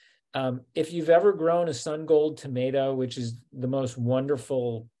online. If you've ever grown a sun gold tomato, which is the most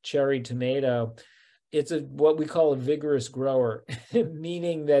wonderful cherry tomato, it's what we call a vigorous grower,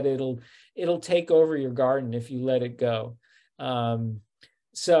 meaning that it'll take over your garden if you let it go.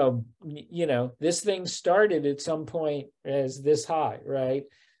 So, this thing started at some point as this high, right?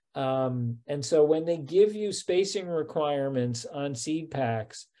 And so when they give you spacing requirements on seed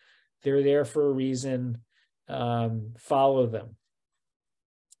packs, they're there for a reason. Follow them.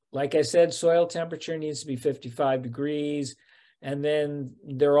 Like I said, soil temperature needs to be 55 degrees, and then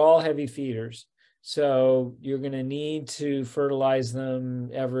they're all heavy feeders. So you're going to need to fertilize them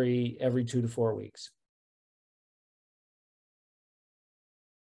every 2 to 4 weeks.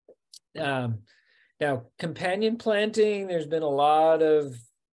 Now, companion planting, there's been a lot of,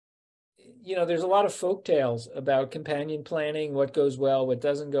 there's a lot of folk tales about companion planting, what goes well, what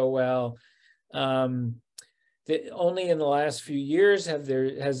doesn't go well. Only in the last few years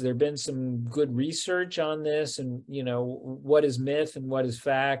has there been some good research on this, and what is myth and what is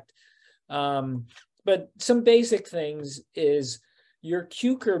fact. But some basic things is your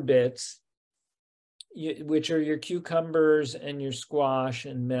cucurbits, which are your cucumbers and your squash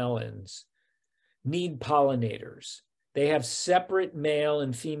and melons, need pollinators. They have separate male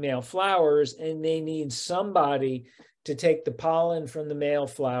and female flowers, and they need somebody to take the pollen from the male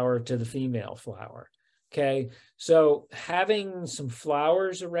flower to the female flower. Okay, so having some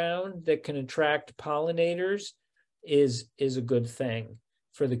flowers around that can attract pollinators is a good thing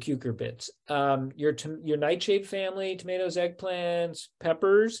for the cucurbits. Your nightshade family, tomatoes, eggplants,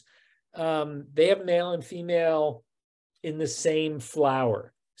 peppers, they have male and female in the same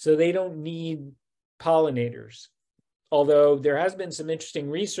flower, so they don't need pollinators. Although there has been some interesting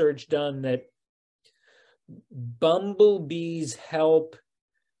research done that bumblebees help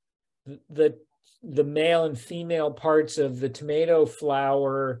the male and female parts of the tomato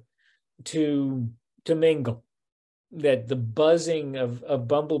flower to mingle. That the buzzing of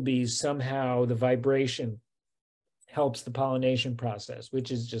bumblebees, somehow the vibration helps the pollination process,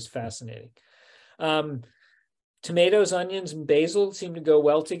 which is just fascinating. Tomatoes, onions, and basil seem to go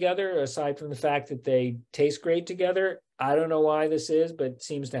well together, aside from the fact that they taste great together. I don't know why this is, but it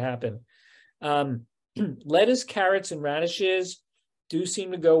seems to happen. Lettuce, carrots, and radishes do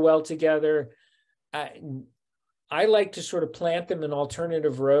seem to go well together. I like to sort of plant them in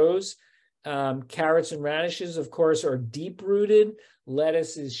alternative rows. Carrots and radishes, of course, are deep rooted.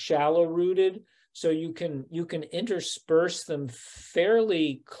 Lettuce is shallow rooted. So you can intersperse them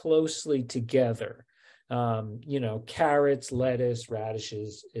fairly closely together. Carrots, lettuce,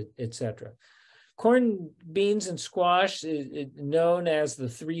 radishes, etc. Corn, beans, and squash, known as the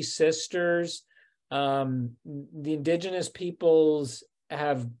Three Sisters. The indigenous peoples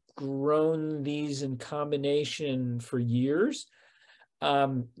have grown these in combination for years.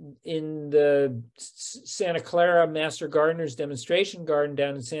 In the Santa Clara Master Gardeners demonstration garden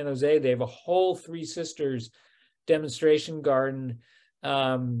down in San Jose, they have a whole Three Sisters demonstration garden.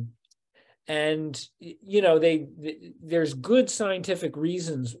 And there's good scientific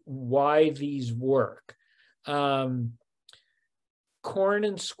reasons why these work. Corn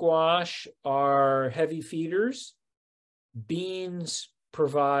and squash are heavy feeders. Beans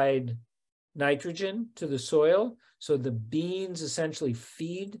provide nitrogen to the soil. So the beans essentially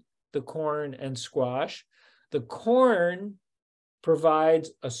feed the corn and squash. The corn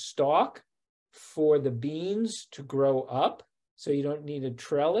provides a stalk for the beans to grow up, so you don't need a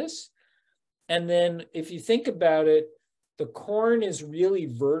trellis. And then if you think about it, the corn is really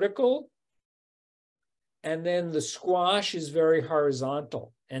vertical, and then the squash is very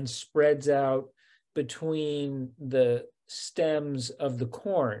horizontal and spreads out between the stems of the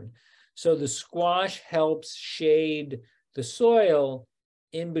corn. So the squash helps shade the soil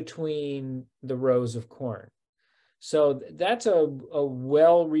in between the rows of corn. So that's a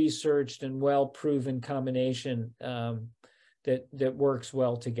well-researched and well-proven combination that works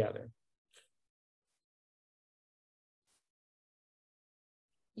well together.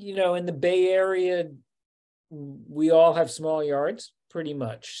 In the Bay Area, we all have small yards, pretty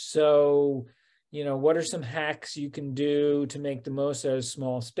much. So, what are some hacks you can do to make the most out of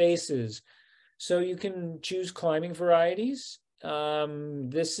small spaces? So you can choose climbing varieties.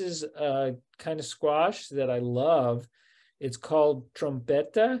 This is a kind of squash that I love. It's called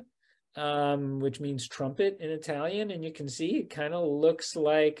trompetta, which means trumpet in Italian. And you can see it kind of looks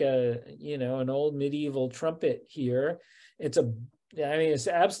like an old medieval trumpet here. It's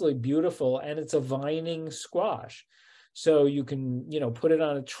absolutely beautiful, and it's a vining squash. So you can, put it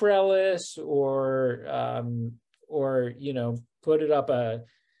on a trellis or put it up a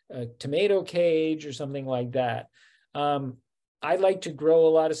tomato cage or something like that. I like to grow a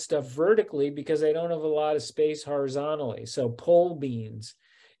lot of stuff vertically because I don't have a lot of space horizontally. So pole beans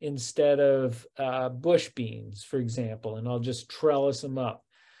instead of bush beans, for example, and I'll just trellis them up.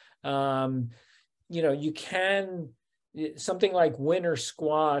 You can, something like winter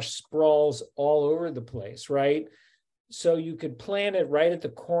squash sprawls all over the place, right? So you could plant it right at the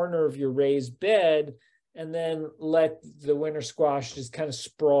corner of your raised bed and then let the winter squash just kind of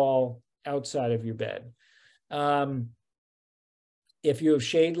sprawl outside of your bed. If you have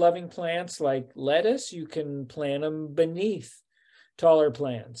shade-loving plants like lettuce, you can plant them beneath taller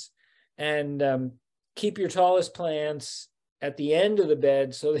plants. And keep your tallest plants at the end of the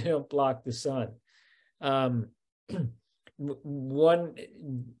bed so they don't block the sun. One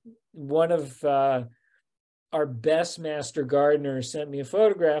of our best master gardeners sent me a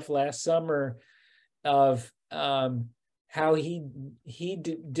photograph last summer of how he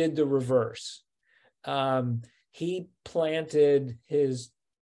did the reverse. He planted his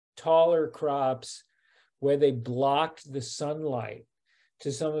taller crops where they blocked the sunlight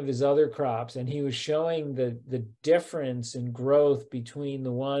to some of his other crops, and he was showing the difference in growth between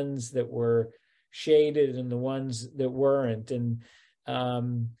the ones that were shaded and the ones that weren't. And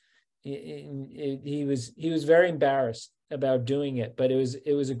he was very embarrassed about doing it, but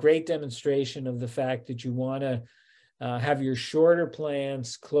it was a great demonstration of the fact that you want to have your shorter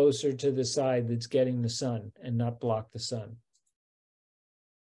plants closer to the side that's getting the sun and not block the sun.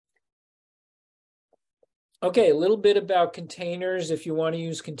 Okay, a little bit about containers if you want to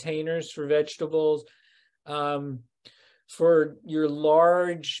use containers for vegetables. For your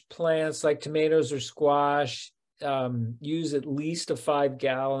large plants like tomatoes or squash, use at least a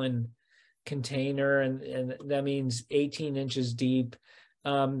 5-gallon container, and that means 18 inches deep.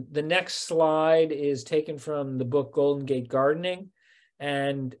 The next slide is taken from the book Golden Gate Gardening,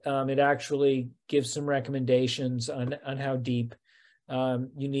 and it actually gives some recommendations on how deep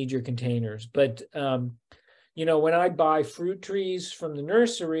you need your containers. But when I buy fruit trees from the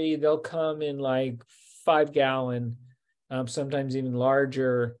nursery, they'll come in like 5-gallon, sometimes even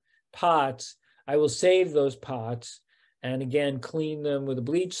larger pots. I will save those pots and again clean them with a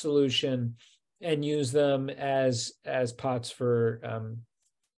bleach solution and use them as pots for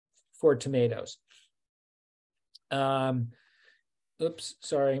tomatoes. Oops,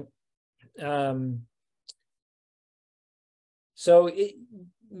 sorry. So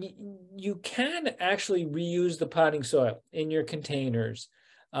you can actually reuse the potting soil in your containers.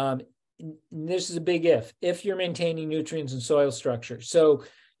 This is a big if you're maintaining nutrients and soil structure. So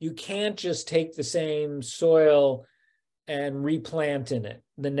you can't just take the same soil and replant in it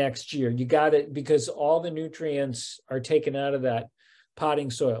the next year. You got it, because all the nutrients are taken out of that potting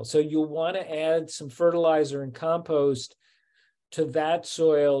soil. So you'll want to add some fertilizer and compost to that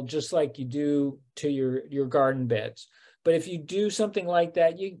soil, just like you do to your garden beds. But if you do something like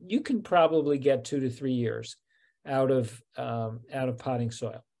that, you can probably get 2 to 3 years out of potting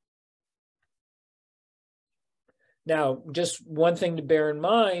soil. Now, just one thing to bear in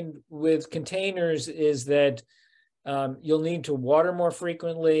mind with containers is that you'll need to water more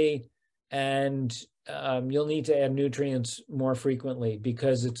frequently, and you'll need to add nutrients more frequently,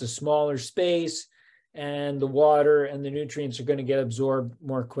 because it's a smaller space and the water and the nutrients are going to get absorbed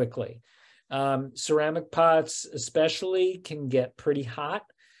more quickly. Ceramic pots especially can get pretty hot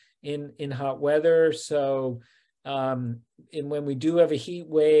in hot weather. So and when we do have a heat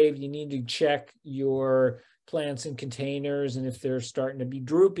wave, you need to check your plants in containers, and if they're starting to be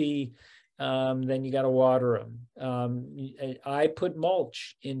droopy, then you got to water them. I put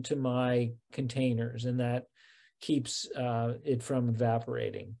mulch into my containers, and that keeps it from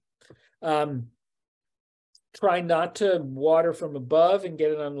evaporating. Try not to water from above and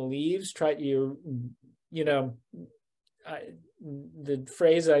get it on the leaves. The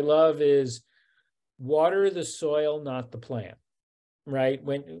phrase I love is water the soil, not the plant, right?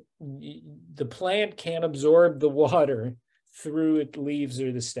 When the plant can't absorb the water through its leaves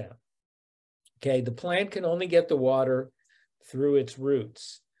or the stem. Okay, the plant can only get the water through its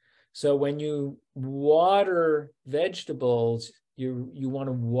roots. So when you water vegetables, you want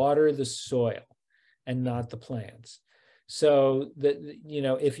to water the soil and not the plants. So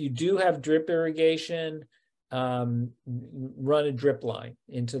if you do have drip irrigation, run a drip line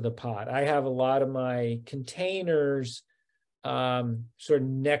into the pot. I have a lot of my containers sort of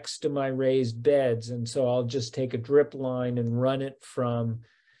next to my raised beds, and so I'll just take a drip line and run it from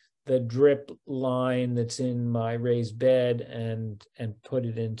the drip line that's in my raised bed and put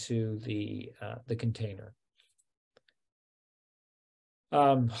it into the container.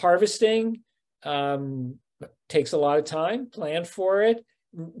 Harvesting takes a lot of time. Plan for it.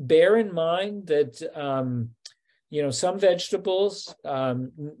 Bear in mind that some vegetables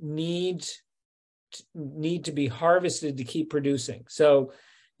need to be harvested to keep producing. So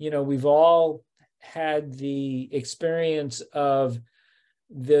we've all had the experience of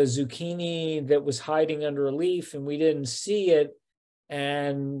the zucchini that was hiding under a leaf and we didn't see it,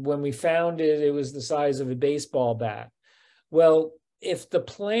 and when we found it, it was the size of a baseball bat. Well, if the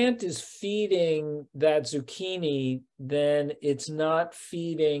plant is feeding that zucchini, then it's not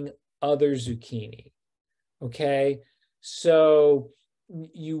feeding other zucchini, okay? So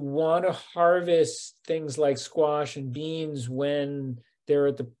you want to harvest things like squash and beans when they're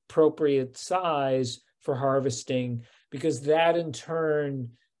at the appropriate size for harvesting, because that in turn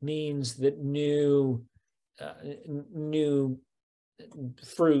means that new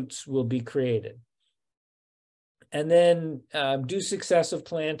fruits will be created. And then do successive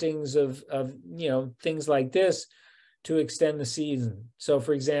plantings of things like this to extend the season. So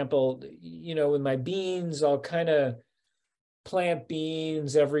for example, with my beans, I'll kind of plant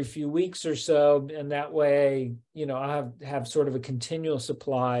beans every few weeks or so, and that way, I'll have sort of a continual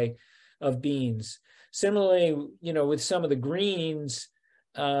supply of beans. Similarly, with some of the greens,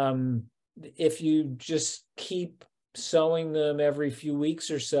 if you just keep sowing them every few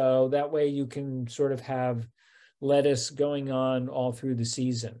weeks or so, that way you can sort of have lettuce going on all through the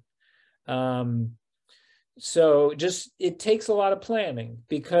season. So it takes a lot of planning,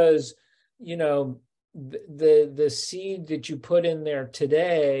 because, the seed that you put in there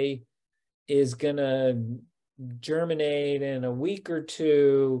today is going to germinate in a week or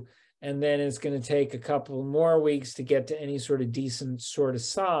two, and then it's going to take a couple more weeks to get to any sort of decent sort of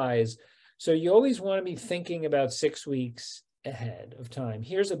size. So you always want to be thinking about 6 weeks ahead of time.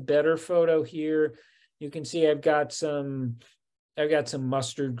 Here's a better photo here. You can see I've got some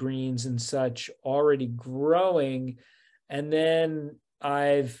mustard greens and such already growing, and then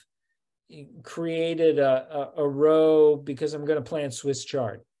I've created a row because I'm going to plant Swiss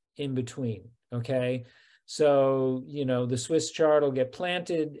chard in between. Okay, so the Swiss chard will get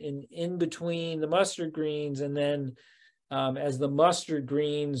planted in between the mustard greens, and then as the mustard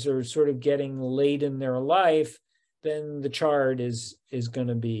greens are sort of getting late in their life, then the chard is going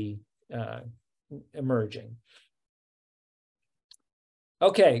to be emerging.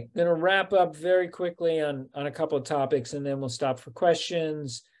 Okay, going to wrap up very quickly on a couple of topics, and then we'll stop for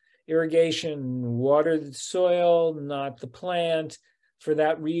questions. irrigation water the soil, not the plant. For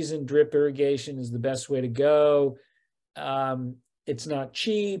that reason, drip irrigation is the best way to go. It's not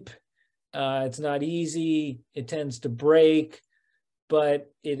cheap. It's not easy. It tends to break,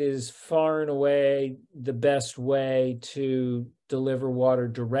 but it is far and away the best way to deliver water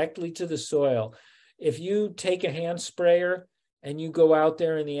directly to the soil. If you take a hand sprayer and you go out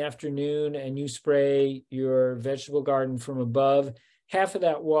there in the afternoon and you spray your vegetable garden from above, half of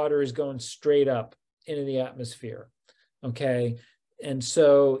that water is going straight up into the atmosphere, okay? And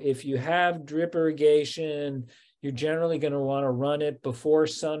so if you have drip irrigation, you're generally going to want to run it before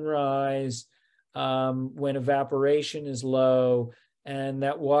sunrise, when evaporation is low, and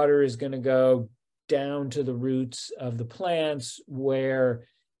that water is going to go down to the roots of the plants where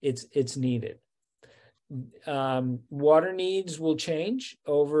it's needed. Water needs will change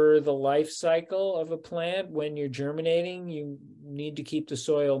over the life cycle of a plant. When you're germinating, you need to keep the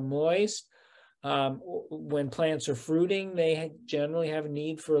soil moist. When plants are fruiting, they generally have a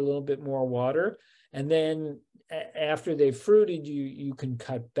need for a little bit more water. And then after they've fruited, you can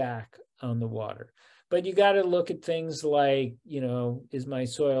cut back on the water. But you got to look at things like, is my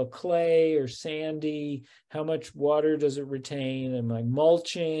soil clay or sandy? How much water does it retain? Am I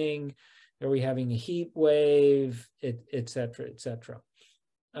mulching? Are we having a heat wave, et cetera, et cetera.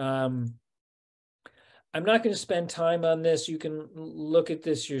 I'm not going to spend time on this. You can look at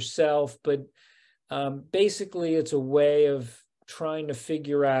this yourself, but basically it's a way of trying to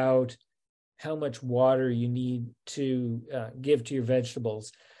figure out how much water you need to give to your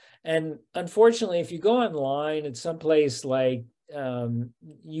vegetables. And unfortunately, if you go online at some place like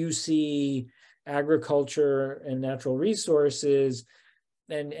UC Agriculture and Natural Resources,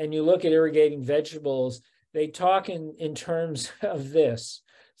 and you look at irrigating vegetables, they talk in terms of this.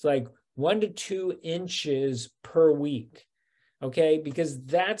 It's like 1 to 2 inches per week, okay? Because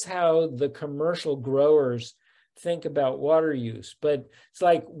that's how the commercial growers think about water use. But it's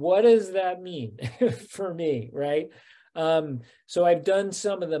like, what does that mean for me, right? So I've done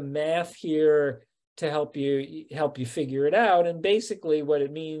some of the math here to help you figure it out. And basically what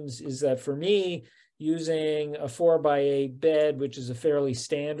it means is that for me, using a 4x8 bed, which is a fairly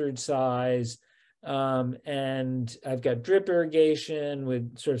standard size, and I've got drip irrigation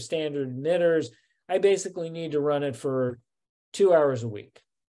with sort of standard emitters, I basically need to run it for 2 hours a week,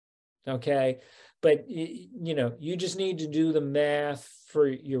 okay? But you just need to do the math for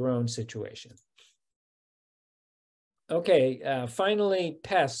your own situation. Okay, finally,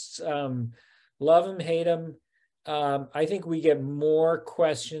 pests. Love them, hate them. I think we get more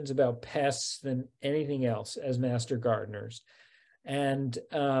questions about pests than anything else as master gardeners. And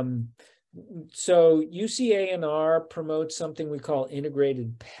so UCANR promotes something we call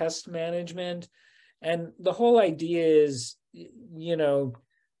integrated pest management. And the whole idea is,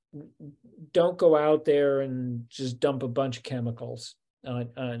 don't go out there and just dump a bunch of chemicals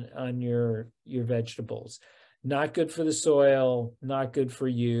on your vegetables. Not good for the soil, not good for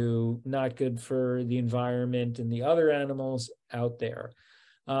you, not good for the environment and the other animals out there.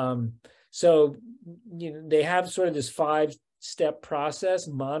 So they have sort of this 5-step process,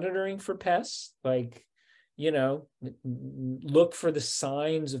 monitoring for pests, like, look for the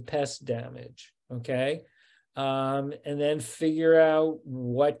signs of pest damage, okay? And then figure out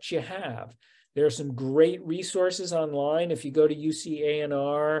what you have. There are some great resources online. If you go to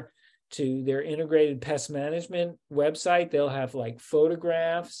UCANR, to their integrated pest management website, they'll have like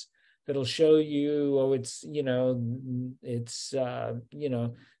photographs that'll show you, oh, it's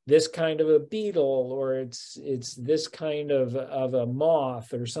this kind of a beetle, or it's this kind of a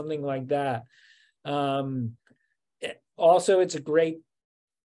moth or something like that. Also, it's a great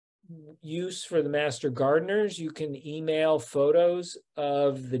use for the master gardeners. You can email photos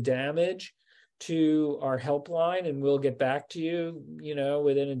of the damage to our helpline, and we'll get back to you,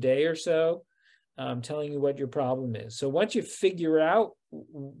 within a day or so, telling you what your problem is. So once you figure out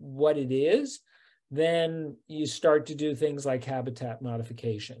what it is, then you start to do things like habitat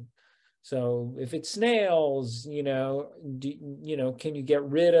modification. So if it's snails, can you get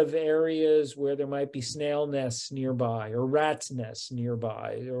rid of areas where there might be snail nests nearby or rats nests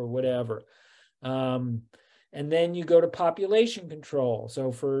nearby or whatever? And then you go to population control.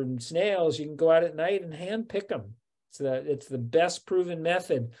 So for snails, you can go out at night and hand pick them. So that it's the best proven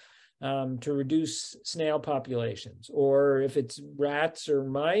method to reduce snail populations. Or if it's rats or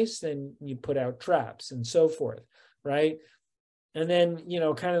mice, then you put out traps and so forth, right? And then,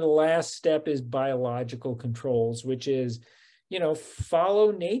 kind of the last step is biological controls, which is,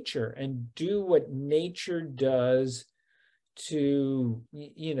 follow nature and do what nature does to,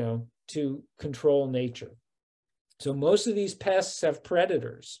 to control nature. So most of these pests have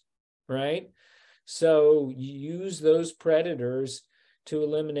predators, right? So you use those predators to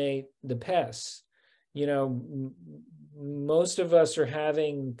eliminate the pests. You know, most of us are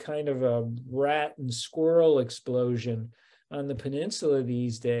having kind of a rat and squirrel explosion on the peninsula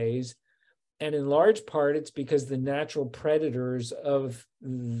these days. And in large part, it's because the natural predators of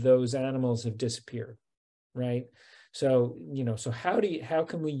those animals have disappeared, right? So, you know, so how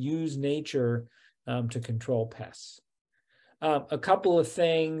can we use nature to control pests? A couple of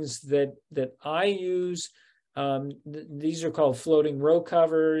things that I use, these are called floating row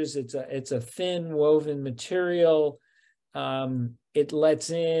covers. It's a thin woven material. It lets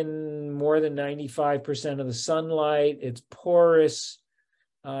in more than 95% of the sunlight. It's porous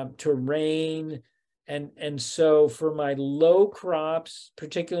to rain. And so for my low crops,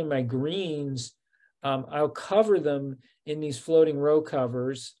 particularly my greens, I'll cover them in these floating row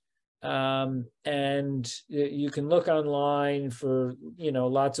covers. And you can look online for, you know,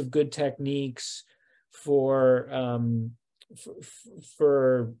 lots of good techniques for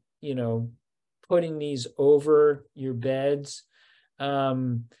you know, putting these over your beds.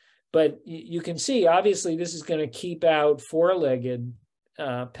 But you can see, obviously, this is going to keep out four-legged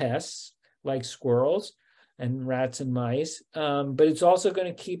pests like squirrels and rats and mice, but it's also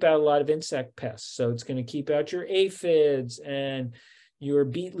going to keep out a lot of insect pests. So it's going to keep out your aphids and your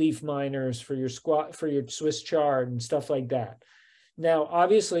beet leaf miners for your Swiss chard and stuff like that. Now,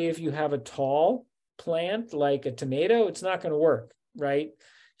 obviously, if you have a tall plant like a tomato, it's not going to work, right?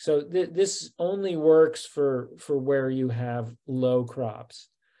 So this only works for where you have low crops.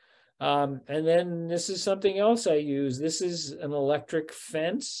 And then this is something else I use. This is an electric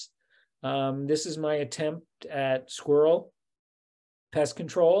fence. This is my attempt at squirrel pest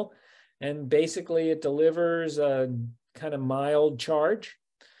control. And basically it delivers a kind of mild charge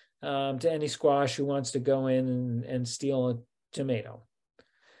to any squash who wants to go in and steal a tomato.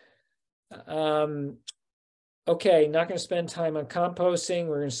 Okay, not going to spend time on composting.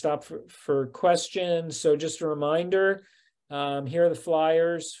 We're going to stop for questions. So just a reminder, here are the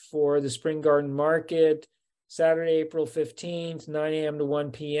flyers for the Spring Garden Market, Saturday, April 15th, 9 a.m. to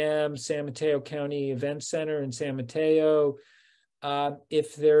 1 p.m., San Mateo County Event Center in San Mateo.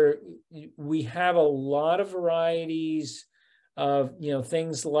 We have a lot of varieties of, you know,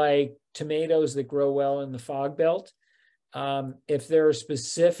 things like tomatoes that grow well in the fog belt. If there are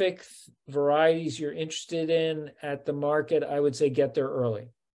specific varieties you're interested in at the market, I would say get there early,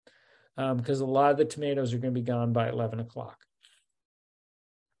 because a lot of the tomatoes are going to be gone by 11 o'clock.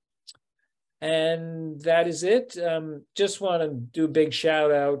 And that is it. Just want to do a big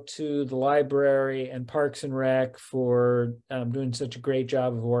shout out to the library and Parks and Rec for doing such a great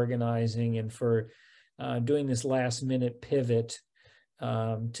job of organizing and for doing this last minute pivot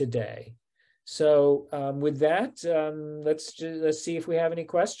today. So with that, let's see if we have any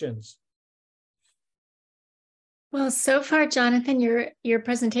questions. Well, so far, Jonathan, your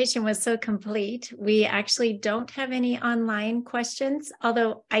presentation was so complete. We actually don't have any online questions,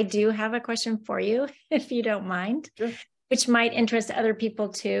 although I do have a question for you, if you don't mind, Sure. Which might interest other people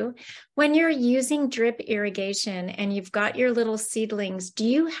too. When you're using drip irrigation and you've got your little seedlings, do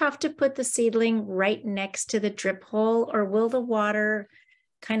you have to put the seedling right next to the drip hole, or will the water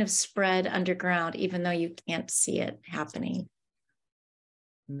kind of spread underground even though you can't see it happening?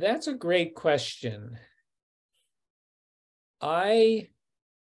 That's a great question. I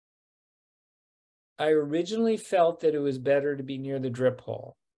originally felt that it was better to be near the drip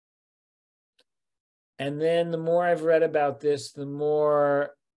hole. And then the more I've read about this, the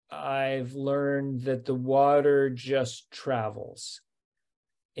more I've learned that the water just travels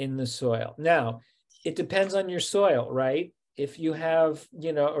in the soil. Now, it depends on your soil, right? If you have,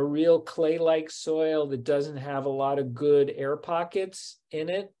 you know, a real clay-like soil that doesn't have a lot of good air pockets in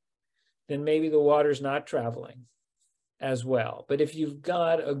it, then maybe the water's not traveling as well. But if you've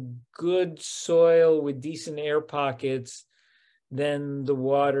got a good soil with decent air pockets, then the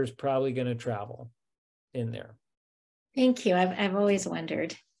water's probably going to travel in there. Thank you. I've always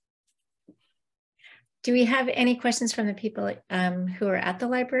wondered. Do we have any questions from the people who are at the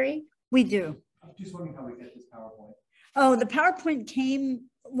library? We do. I'm just wondering how we get this PowerPoint. Oh, the PowerPoint came,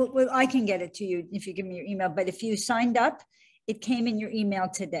 well, I can get it to you if you give me your email, but if you signed up, it came in your email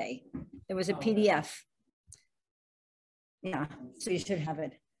today. There was a PDF. Yeah, so you should have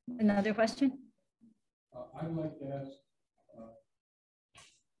it. Another question? I'd like to ask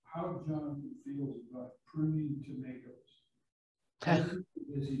how John feels about pruning tomatoes.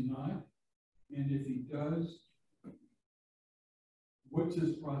 Does he not? And if he does, what's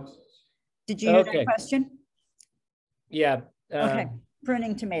his process? Did you hear that question? Yeah. Okay,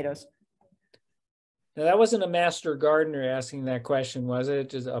 pruning tomatoes. Now, that wasn't a master gardener asking that question, was it?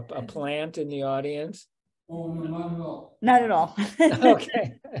 Just a plant in the audience? Oh, no, not at all. Not at all.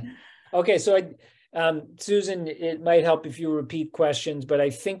 Okay. Okay, so Susan, it might help if you repeat questions, but I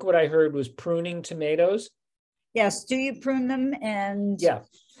think what I heard was pruning tomatoes. Yes, do you prune them and? Yeah.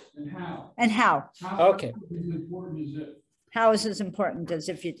 And how? And how? Okay. As important as it. How is as important as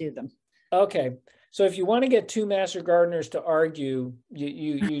if you do them? Okay. So if you want to get two master gardeners to argue,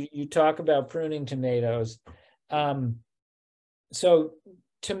 you talk about pruning tomatoes. So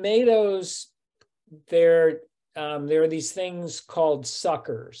tomatoes, there are these things called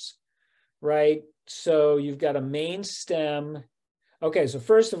suckers, right? So you've got a main stem. Okay, so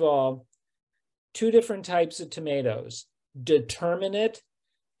first of all, two different types of tomatoes, determinate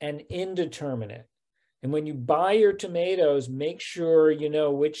and indeterminate. And when you buy your tomatoes, make sure you know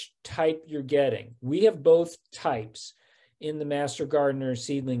which type you're getting. We have both types in the Master Gardener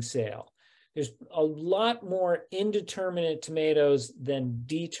seedling sale. There's a lot more indeterminate tomatoes than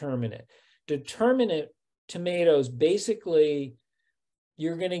determinate. Determinate tomatoes, basically,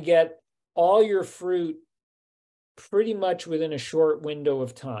 you're going to get all your fruit pretty much within a short window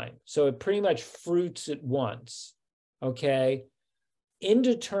of time. So it pretty much fruits at once, okay?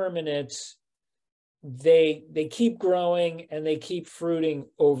 Indeterminates, they keep growing and they keep fruiting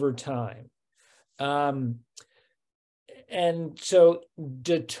over time. And so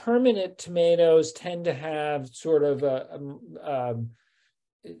determinate tomatoes tend to have sort of a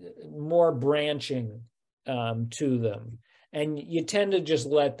more branching to them, and you tend to just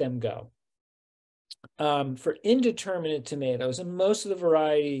let them go. For indeterminate tomatoes, and most of the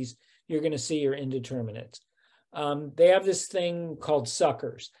varieties you're going to see are indeterminates, they have this thing called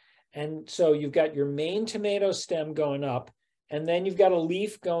suckers. And so you've got your main tomato stem going up, and then you've got a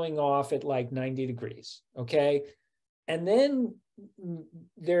leaf going off at like 90 degrees, okay? And then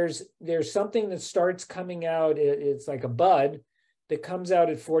there's something that starts coming out, it's like a bud that comes out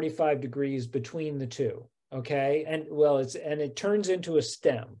at 45 degrees between the two, okay? And well, it turns into a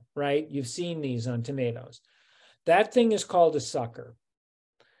stem, right? You've seen these on tomatoes. That thing is called a sucker,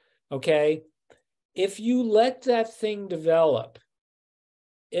 okay? If you let that thing develop,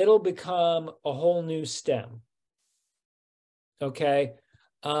 it'll become a whole new stem, okay?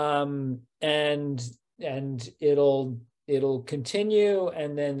 And it'll continue,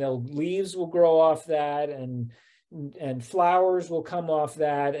 and then the leaves will grow off that, and flowers will come off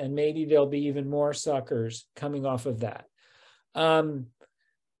that, and maybe there'll be even more suckers coming off of that.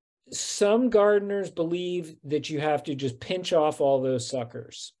 Some gardeners believe that you have to just pinch off all those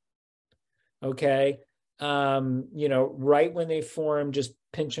suckers, okay? Right when they form, just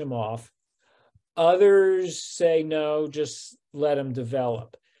pinch them off. Others say, no, just let them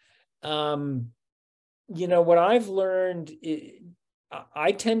develop. What I've learned,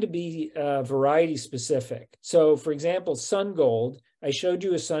 I tend to be variety specific. So for example, sun gold, I showed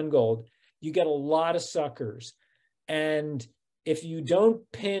you a sun gold, you get a lot of suckers. And if you don't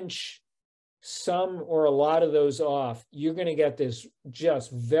pinch some or a lot of those off, you're going to get this just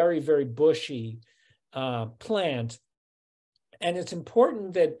very, very bushy plant. And it's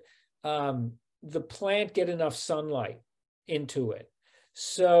important that the plant get enough sunlight into it.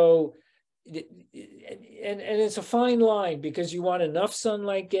 So, and it's a fine line, because you want enough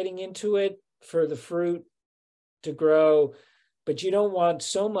sunlight getting into it for the fruit to grow, but you don't want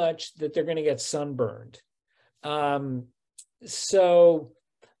so much that they're going to get sunburned. So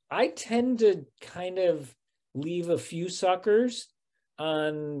I tend to kind of leave a few suckers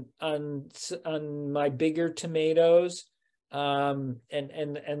on my bigger tomatoes, and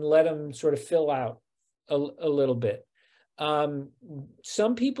let them sort of fill out a little bit.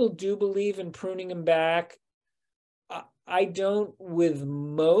 Some people do believe in pruning them back. I don't with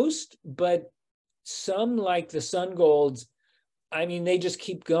most, but some, like the sun golds, I mean, they just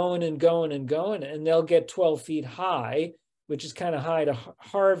keep going and going and going, and they'll get 12 feet high, which is kind of high to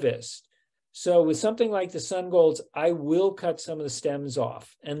harvest. So with something like the sun golds, I will cut some of the stems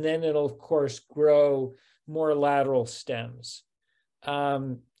off, and then it'll of course grow more lateral stems.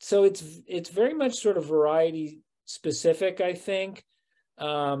 So it's very much sort of variety specific, I think.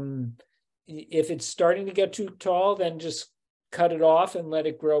 If it's starting to get too tall, then just cut it off and let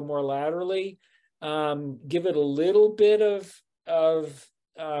it grow more laterally. Give it a little bit of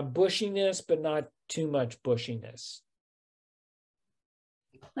bushiness, but not too much bushiness.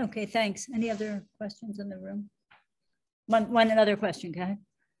 Okay, thanks. Any other questions in the room? One another question, go ahead.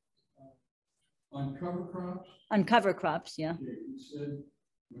 On cover crops? On cover crops, yeah. Okay, you said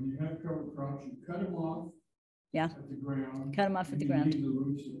when you have cover crops, you cut them off. Yeah. At the ground. Cut them off at the ground. Leave the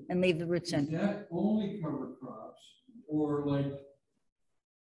roots in. And leave the roots in. Is that only cover crops, or like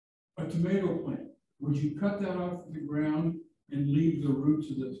a tomato plant? would you cut that off the ground and leave the roots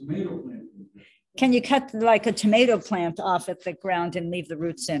of the tomato plant? Can you cut like a tomato plant off at the ground and leave the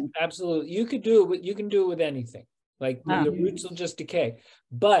roots in? Absolutely. You could do it, but you can do it with anything. Like the roots will just decay.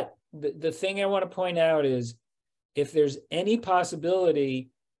 But the thing I want to point out is if there's any possibility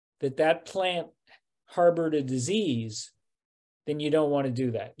that that plant harbored a disease, then you don't want to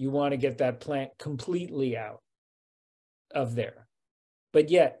do that. You want to get that plant completely out of there. But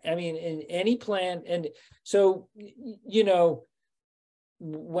yet, I mean, in any plant, and so, you know,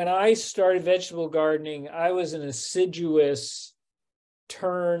 when I started vegetable gardening, I was an assiduous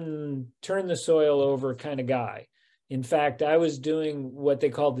turn the soil over kind of guy. In fact, I was doing what they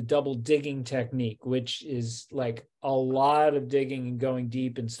call the double digging technique, which is like a lot of digging and going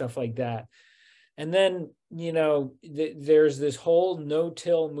deep and stuff like that. And then, you know, there's this whole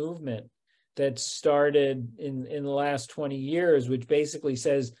no-till movement that started in the last 20 years, which basically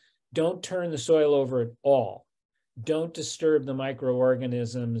says, don't turn the soil over at all. Don't disturb the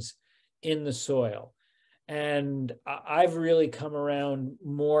microorganisms in the soil. And I've really come around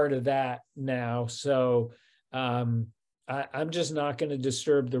more to that now. So I'm just not going to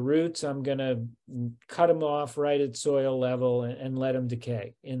disturb the roots. I'm going to cut them off right at soil level and let them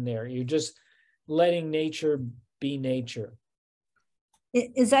decay in there. You're just letting nature be nature.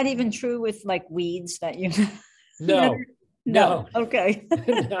 Is that even true with like weeds that you? No. No. Okay.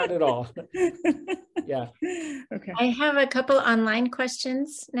 Not at all. Yeah. Okay. I have a couple online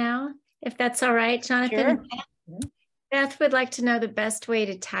questions now, if that's all right, Jonathan. Sure. Beth would like to know the best way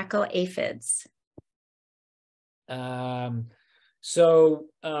to tackle aphids. I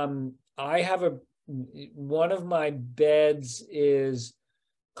have one of my beds is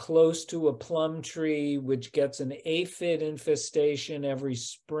close to a plum tree, which gets an aphid infestation every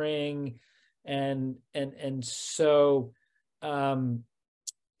spring. I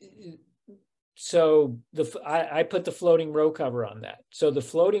put the floating row cover on that. So the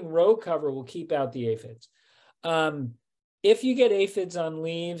floating row cover will keep out the aphids. If you get aphids on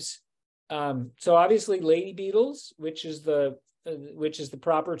leaves, so obviously lady beetles, which is the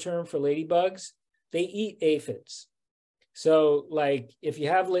proper term for ladybugs, they eat aphids. So like if you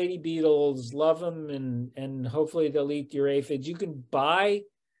have lady beetles, love them and hopefully they'll eat your aphids. You can buy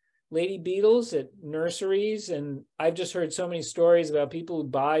lady beetles at nurseries, and I've just heard so many stories about people who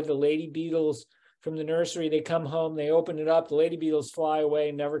buy the lady beetles from the nursery. They come home, they open it up, the lady beetles fly away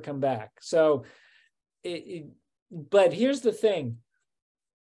and never come back. So, but here's the thing.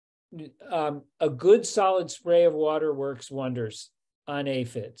 A good solid spray of water works wonders on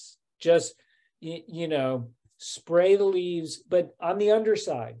aphids. Just, you know, spray the leaves, but on the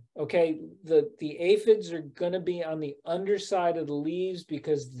underside, okay? The aphids are going to be on the underside of the leaves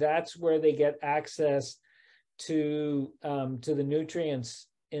because that's where they get access to the nutrients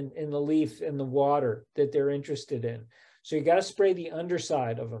in the leaf and the water that they're interested in. So you got to spray the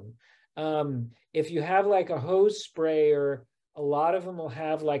underside of them. If you have like a hose sprayer, a lot of them will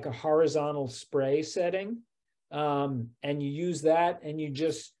have like a horizontal spray setting, and you use that and you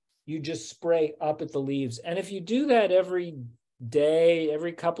just spray up at the leaves. And if you do that every day,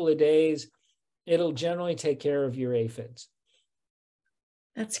 every couple of days, it'll generally take care of your aphids.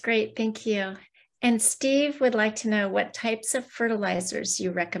 That's great. Thank you. And Steve would like to know what types of fertilizers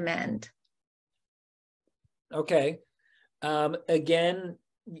you recommend. Okay. Again,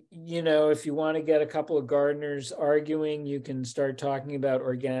 you know, if you want to get a couple of gardeners arguing, you can start talking about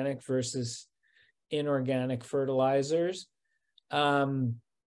organic versus inorganic fertilizers.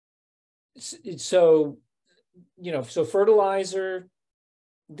 So, you know, so fertilizer,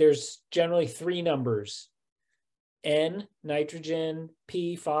 there's generally three numbers: N, nitrogen,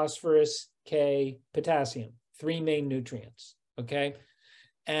 P, phosphorus, K, potassium, three main nutrients, okay?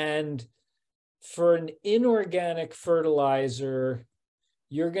 And for an inorganic fertilizer,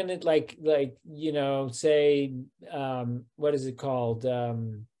 you're gonna like, you know, say, what is it called?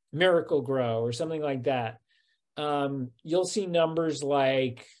 Miracle Grow or something like that. You'll see numbers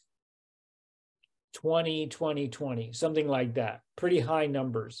like 20, 20, 20, something like that, pretty high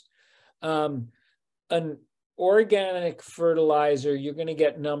numbers. An organic fertilizer, you're going to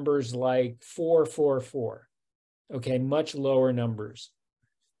get numbers like 4, 4, 4, okay, much lower numbers.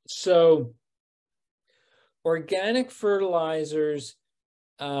 So organic fertilizers,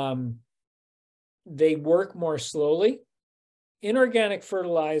 they work more slowly. Inorganic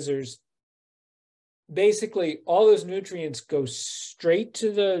fertilizers, basically all those nutrients go straight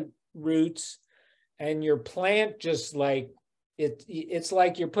to the roots, and your plant just like, it's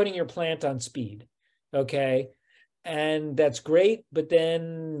like you're putting your plant on speed, okay? And that's great, but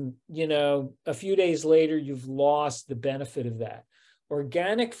then, you know, a few days later, you've lost the benefit of that.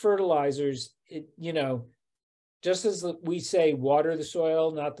 Organic fertilizers, you know, just as we say, water the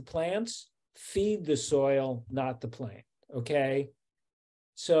soil, not the plants, feed the soil, not the plant, okay?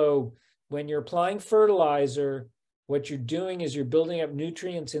 So when you're applying fertilizer, what you're doing is you're building up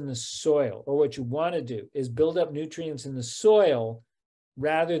nutrients in the soil, or what you want to do is build up nutrients in the soil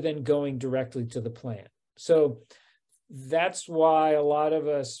rather than going directly to the plant. So that's why a lot of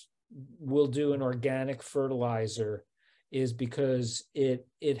us will do an organic fertilizer, is because it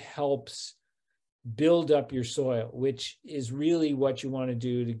helps build up your soil, which is really what you want to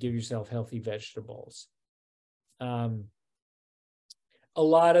do to give yourself healthy vegetables. A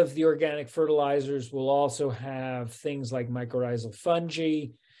lot of the organic fertilizers will also have things like mycorrhizal fungi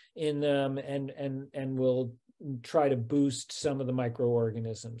in them, and will try to boost some of the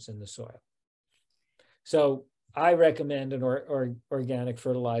microorganisms in the soil. So I recommend an organic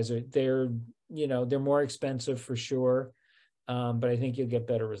fertilizer. They're more expensive for sure, but I think you'll get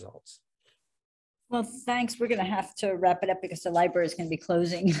better results. Well, thanks. We're going to have to wrap it up because the library is going to be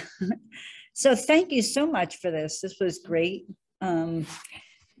closing. So thank you so much for this. This was great.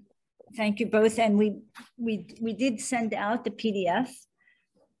 Thank you both. And we did send out the PDF.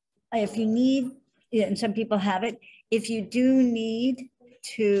 If you need, and some people have it, if you do need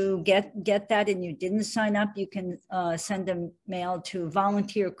to get that and you didn't sign up, you can send a mail to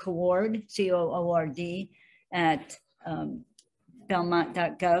volunteer coord, COORD, at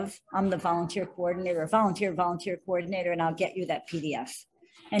belmont.gov. I'm the volunteer coordinator, volunteer coordinator, and I'll get you that PDF.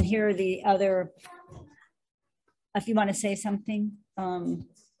 And here are the other, if you want to say something.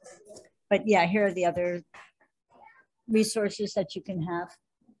 But yeah, here are the other resources that you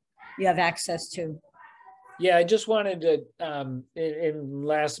have access to. Yeah, I just wanted to, in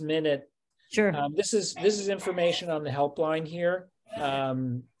last minute, Sure. This is information on the helpline here.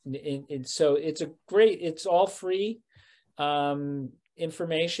 So it's all free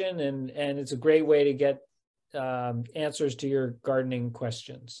information, and it's a great way to get answers to your gardening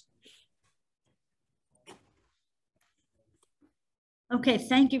questions. Okay,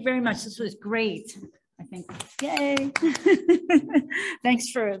 thank you very much. This was great. I think, yay.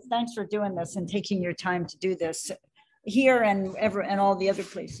 Thanks for doing this and taking your time to do this here and all the other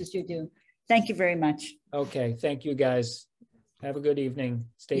places you do. Thank you very much. Okay, thank you guys. Have a good evening.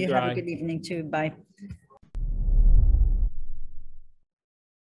 Stay dry. You have a good evening too. Bye.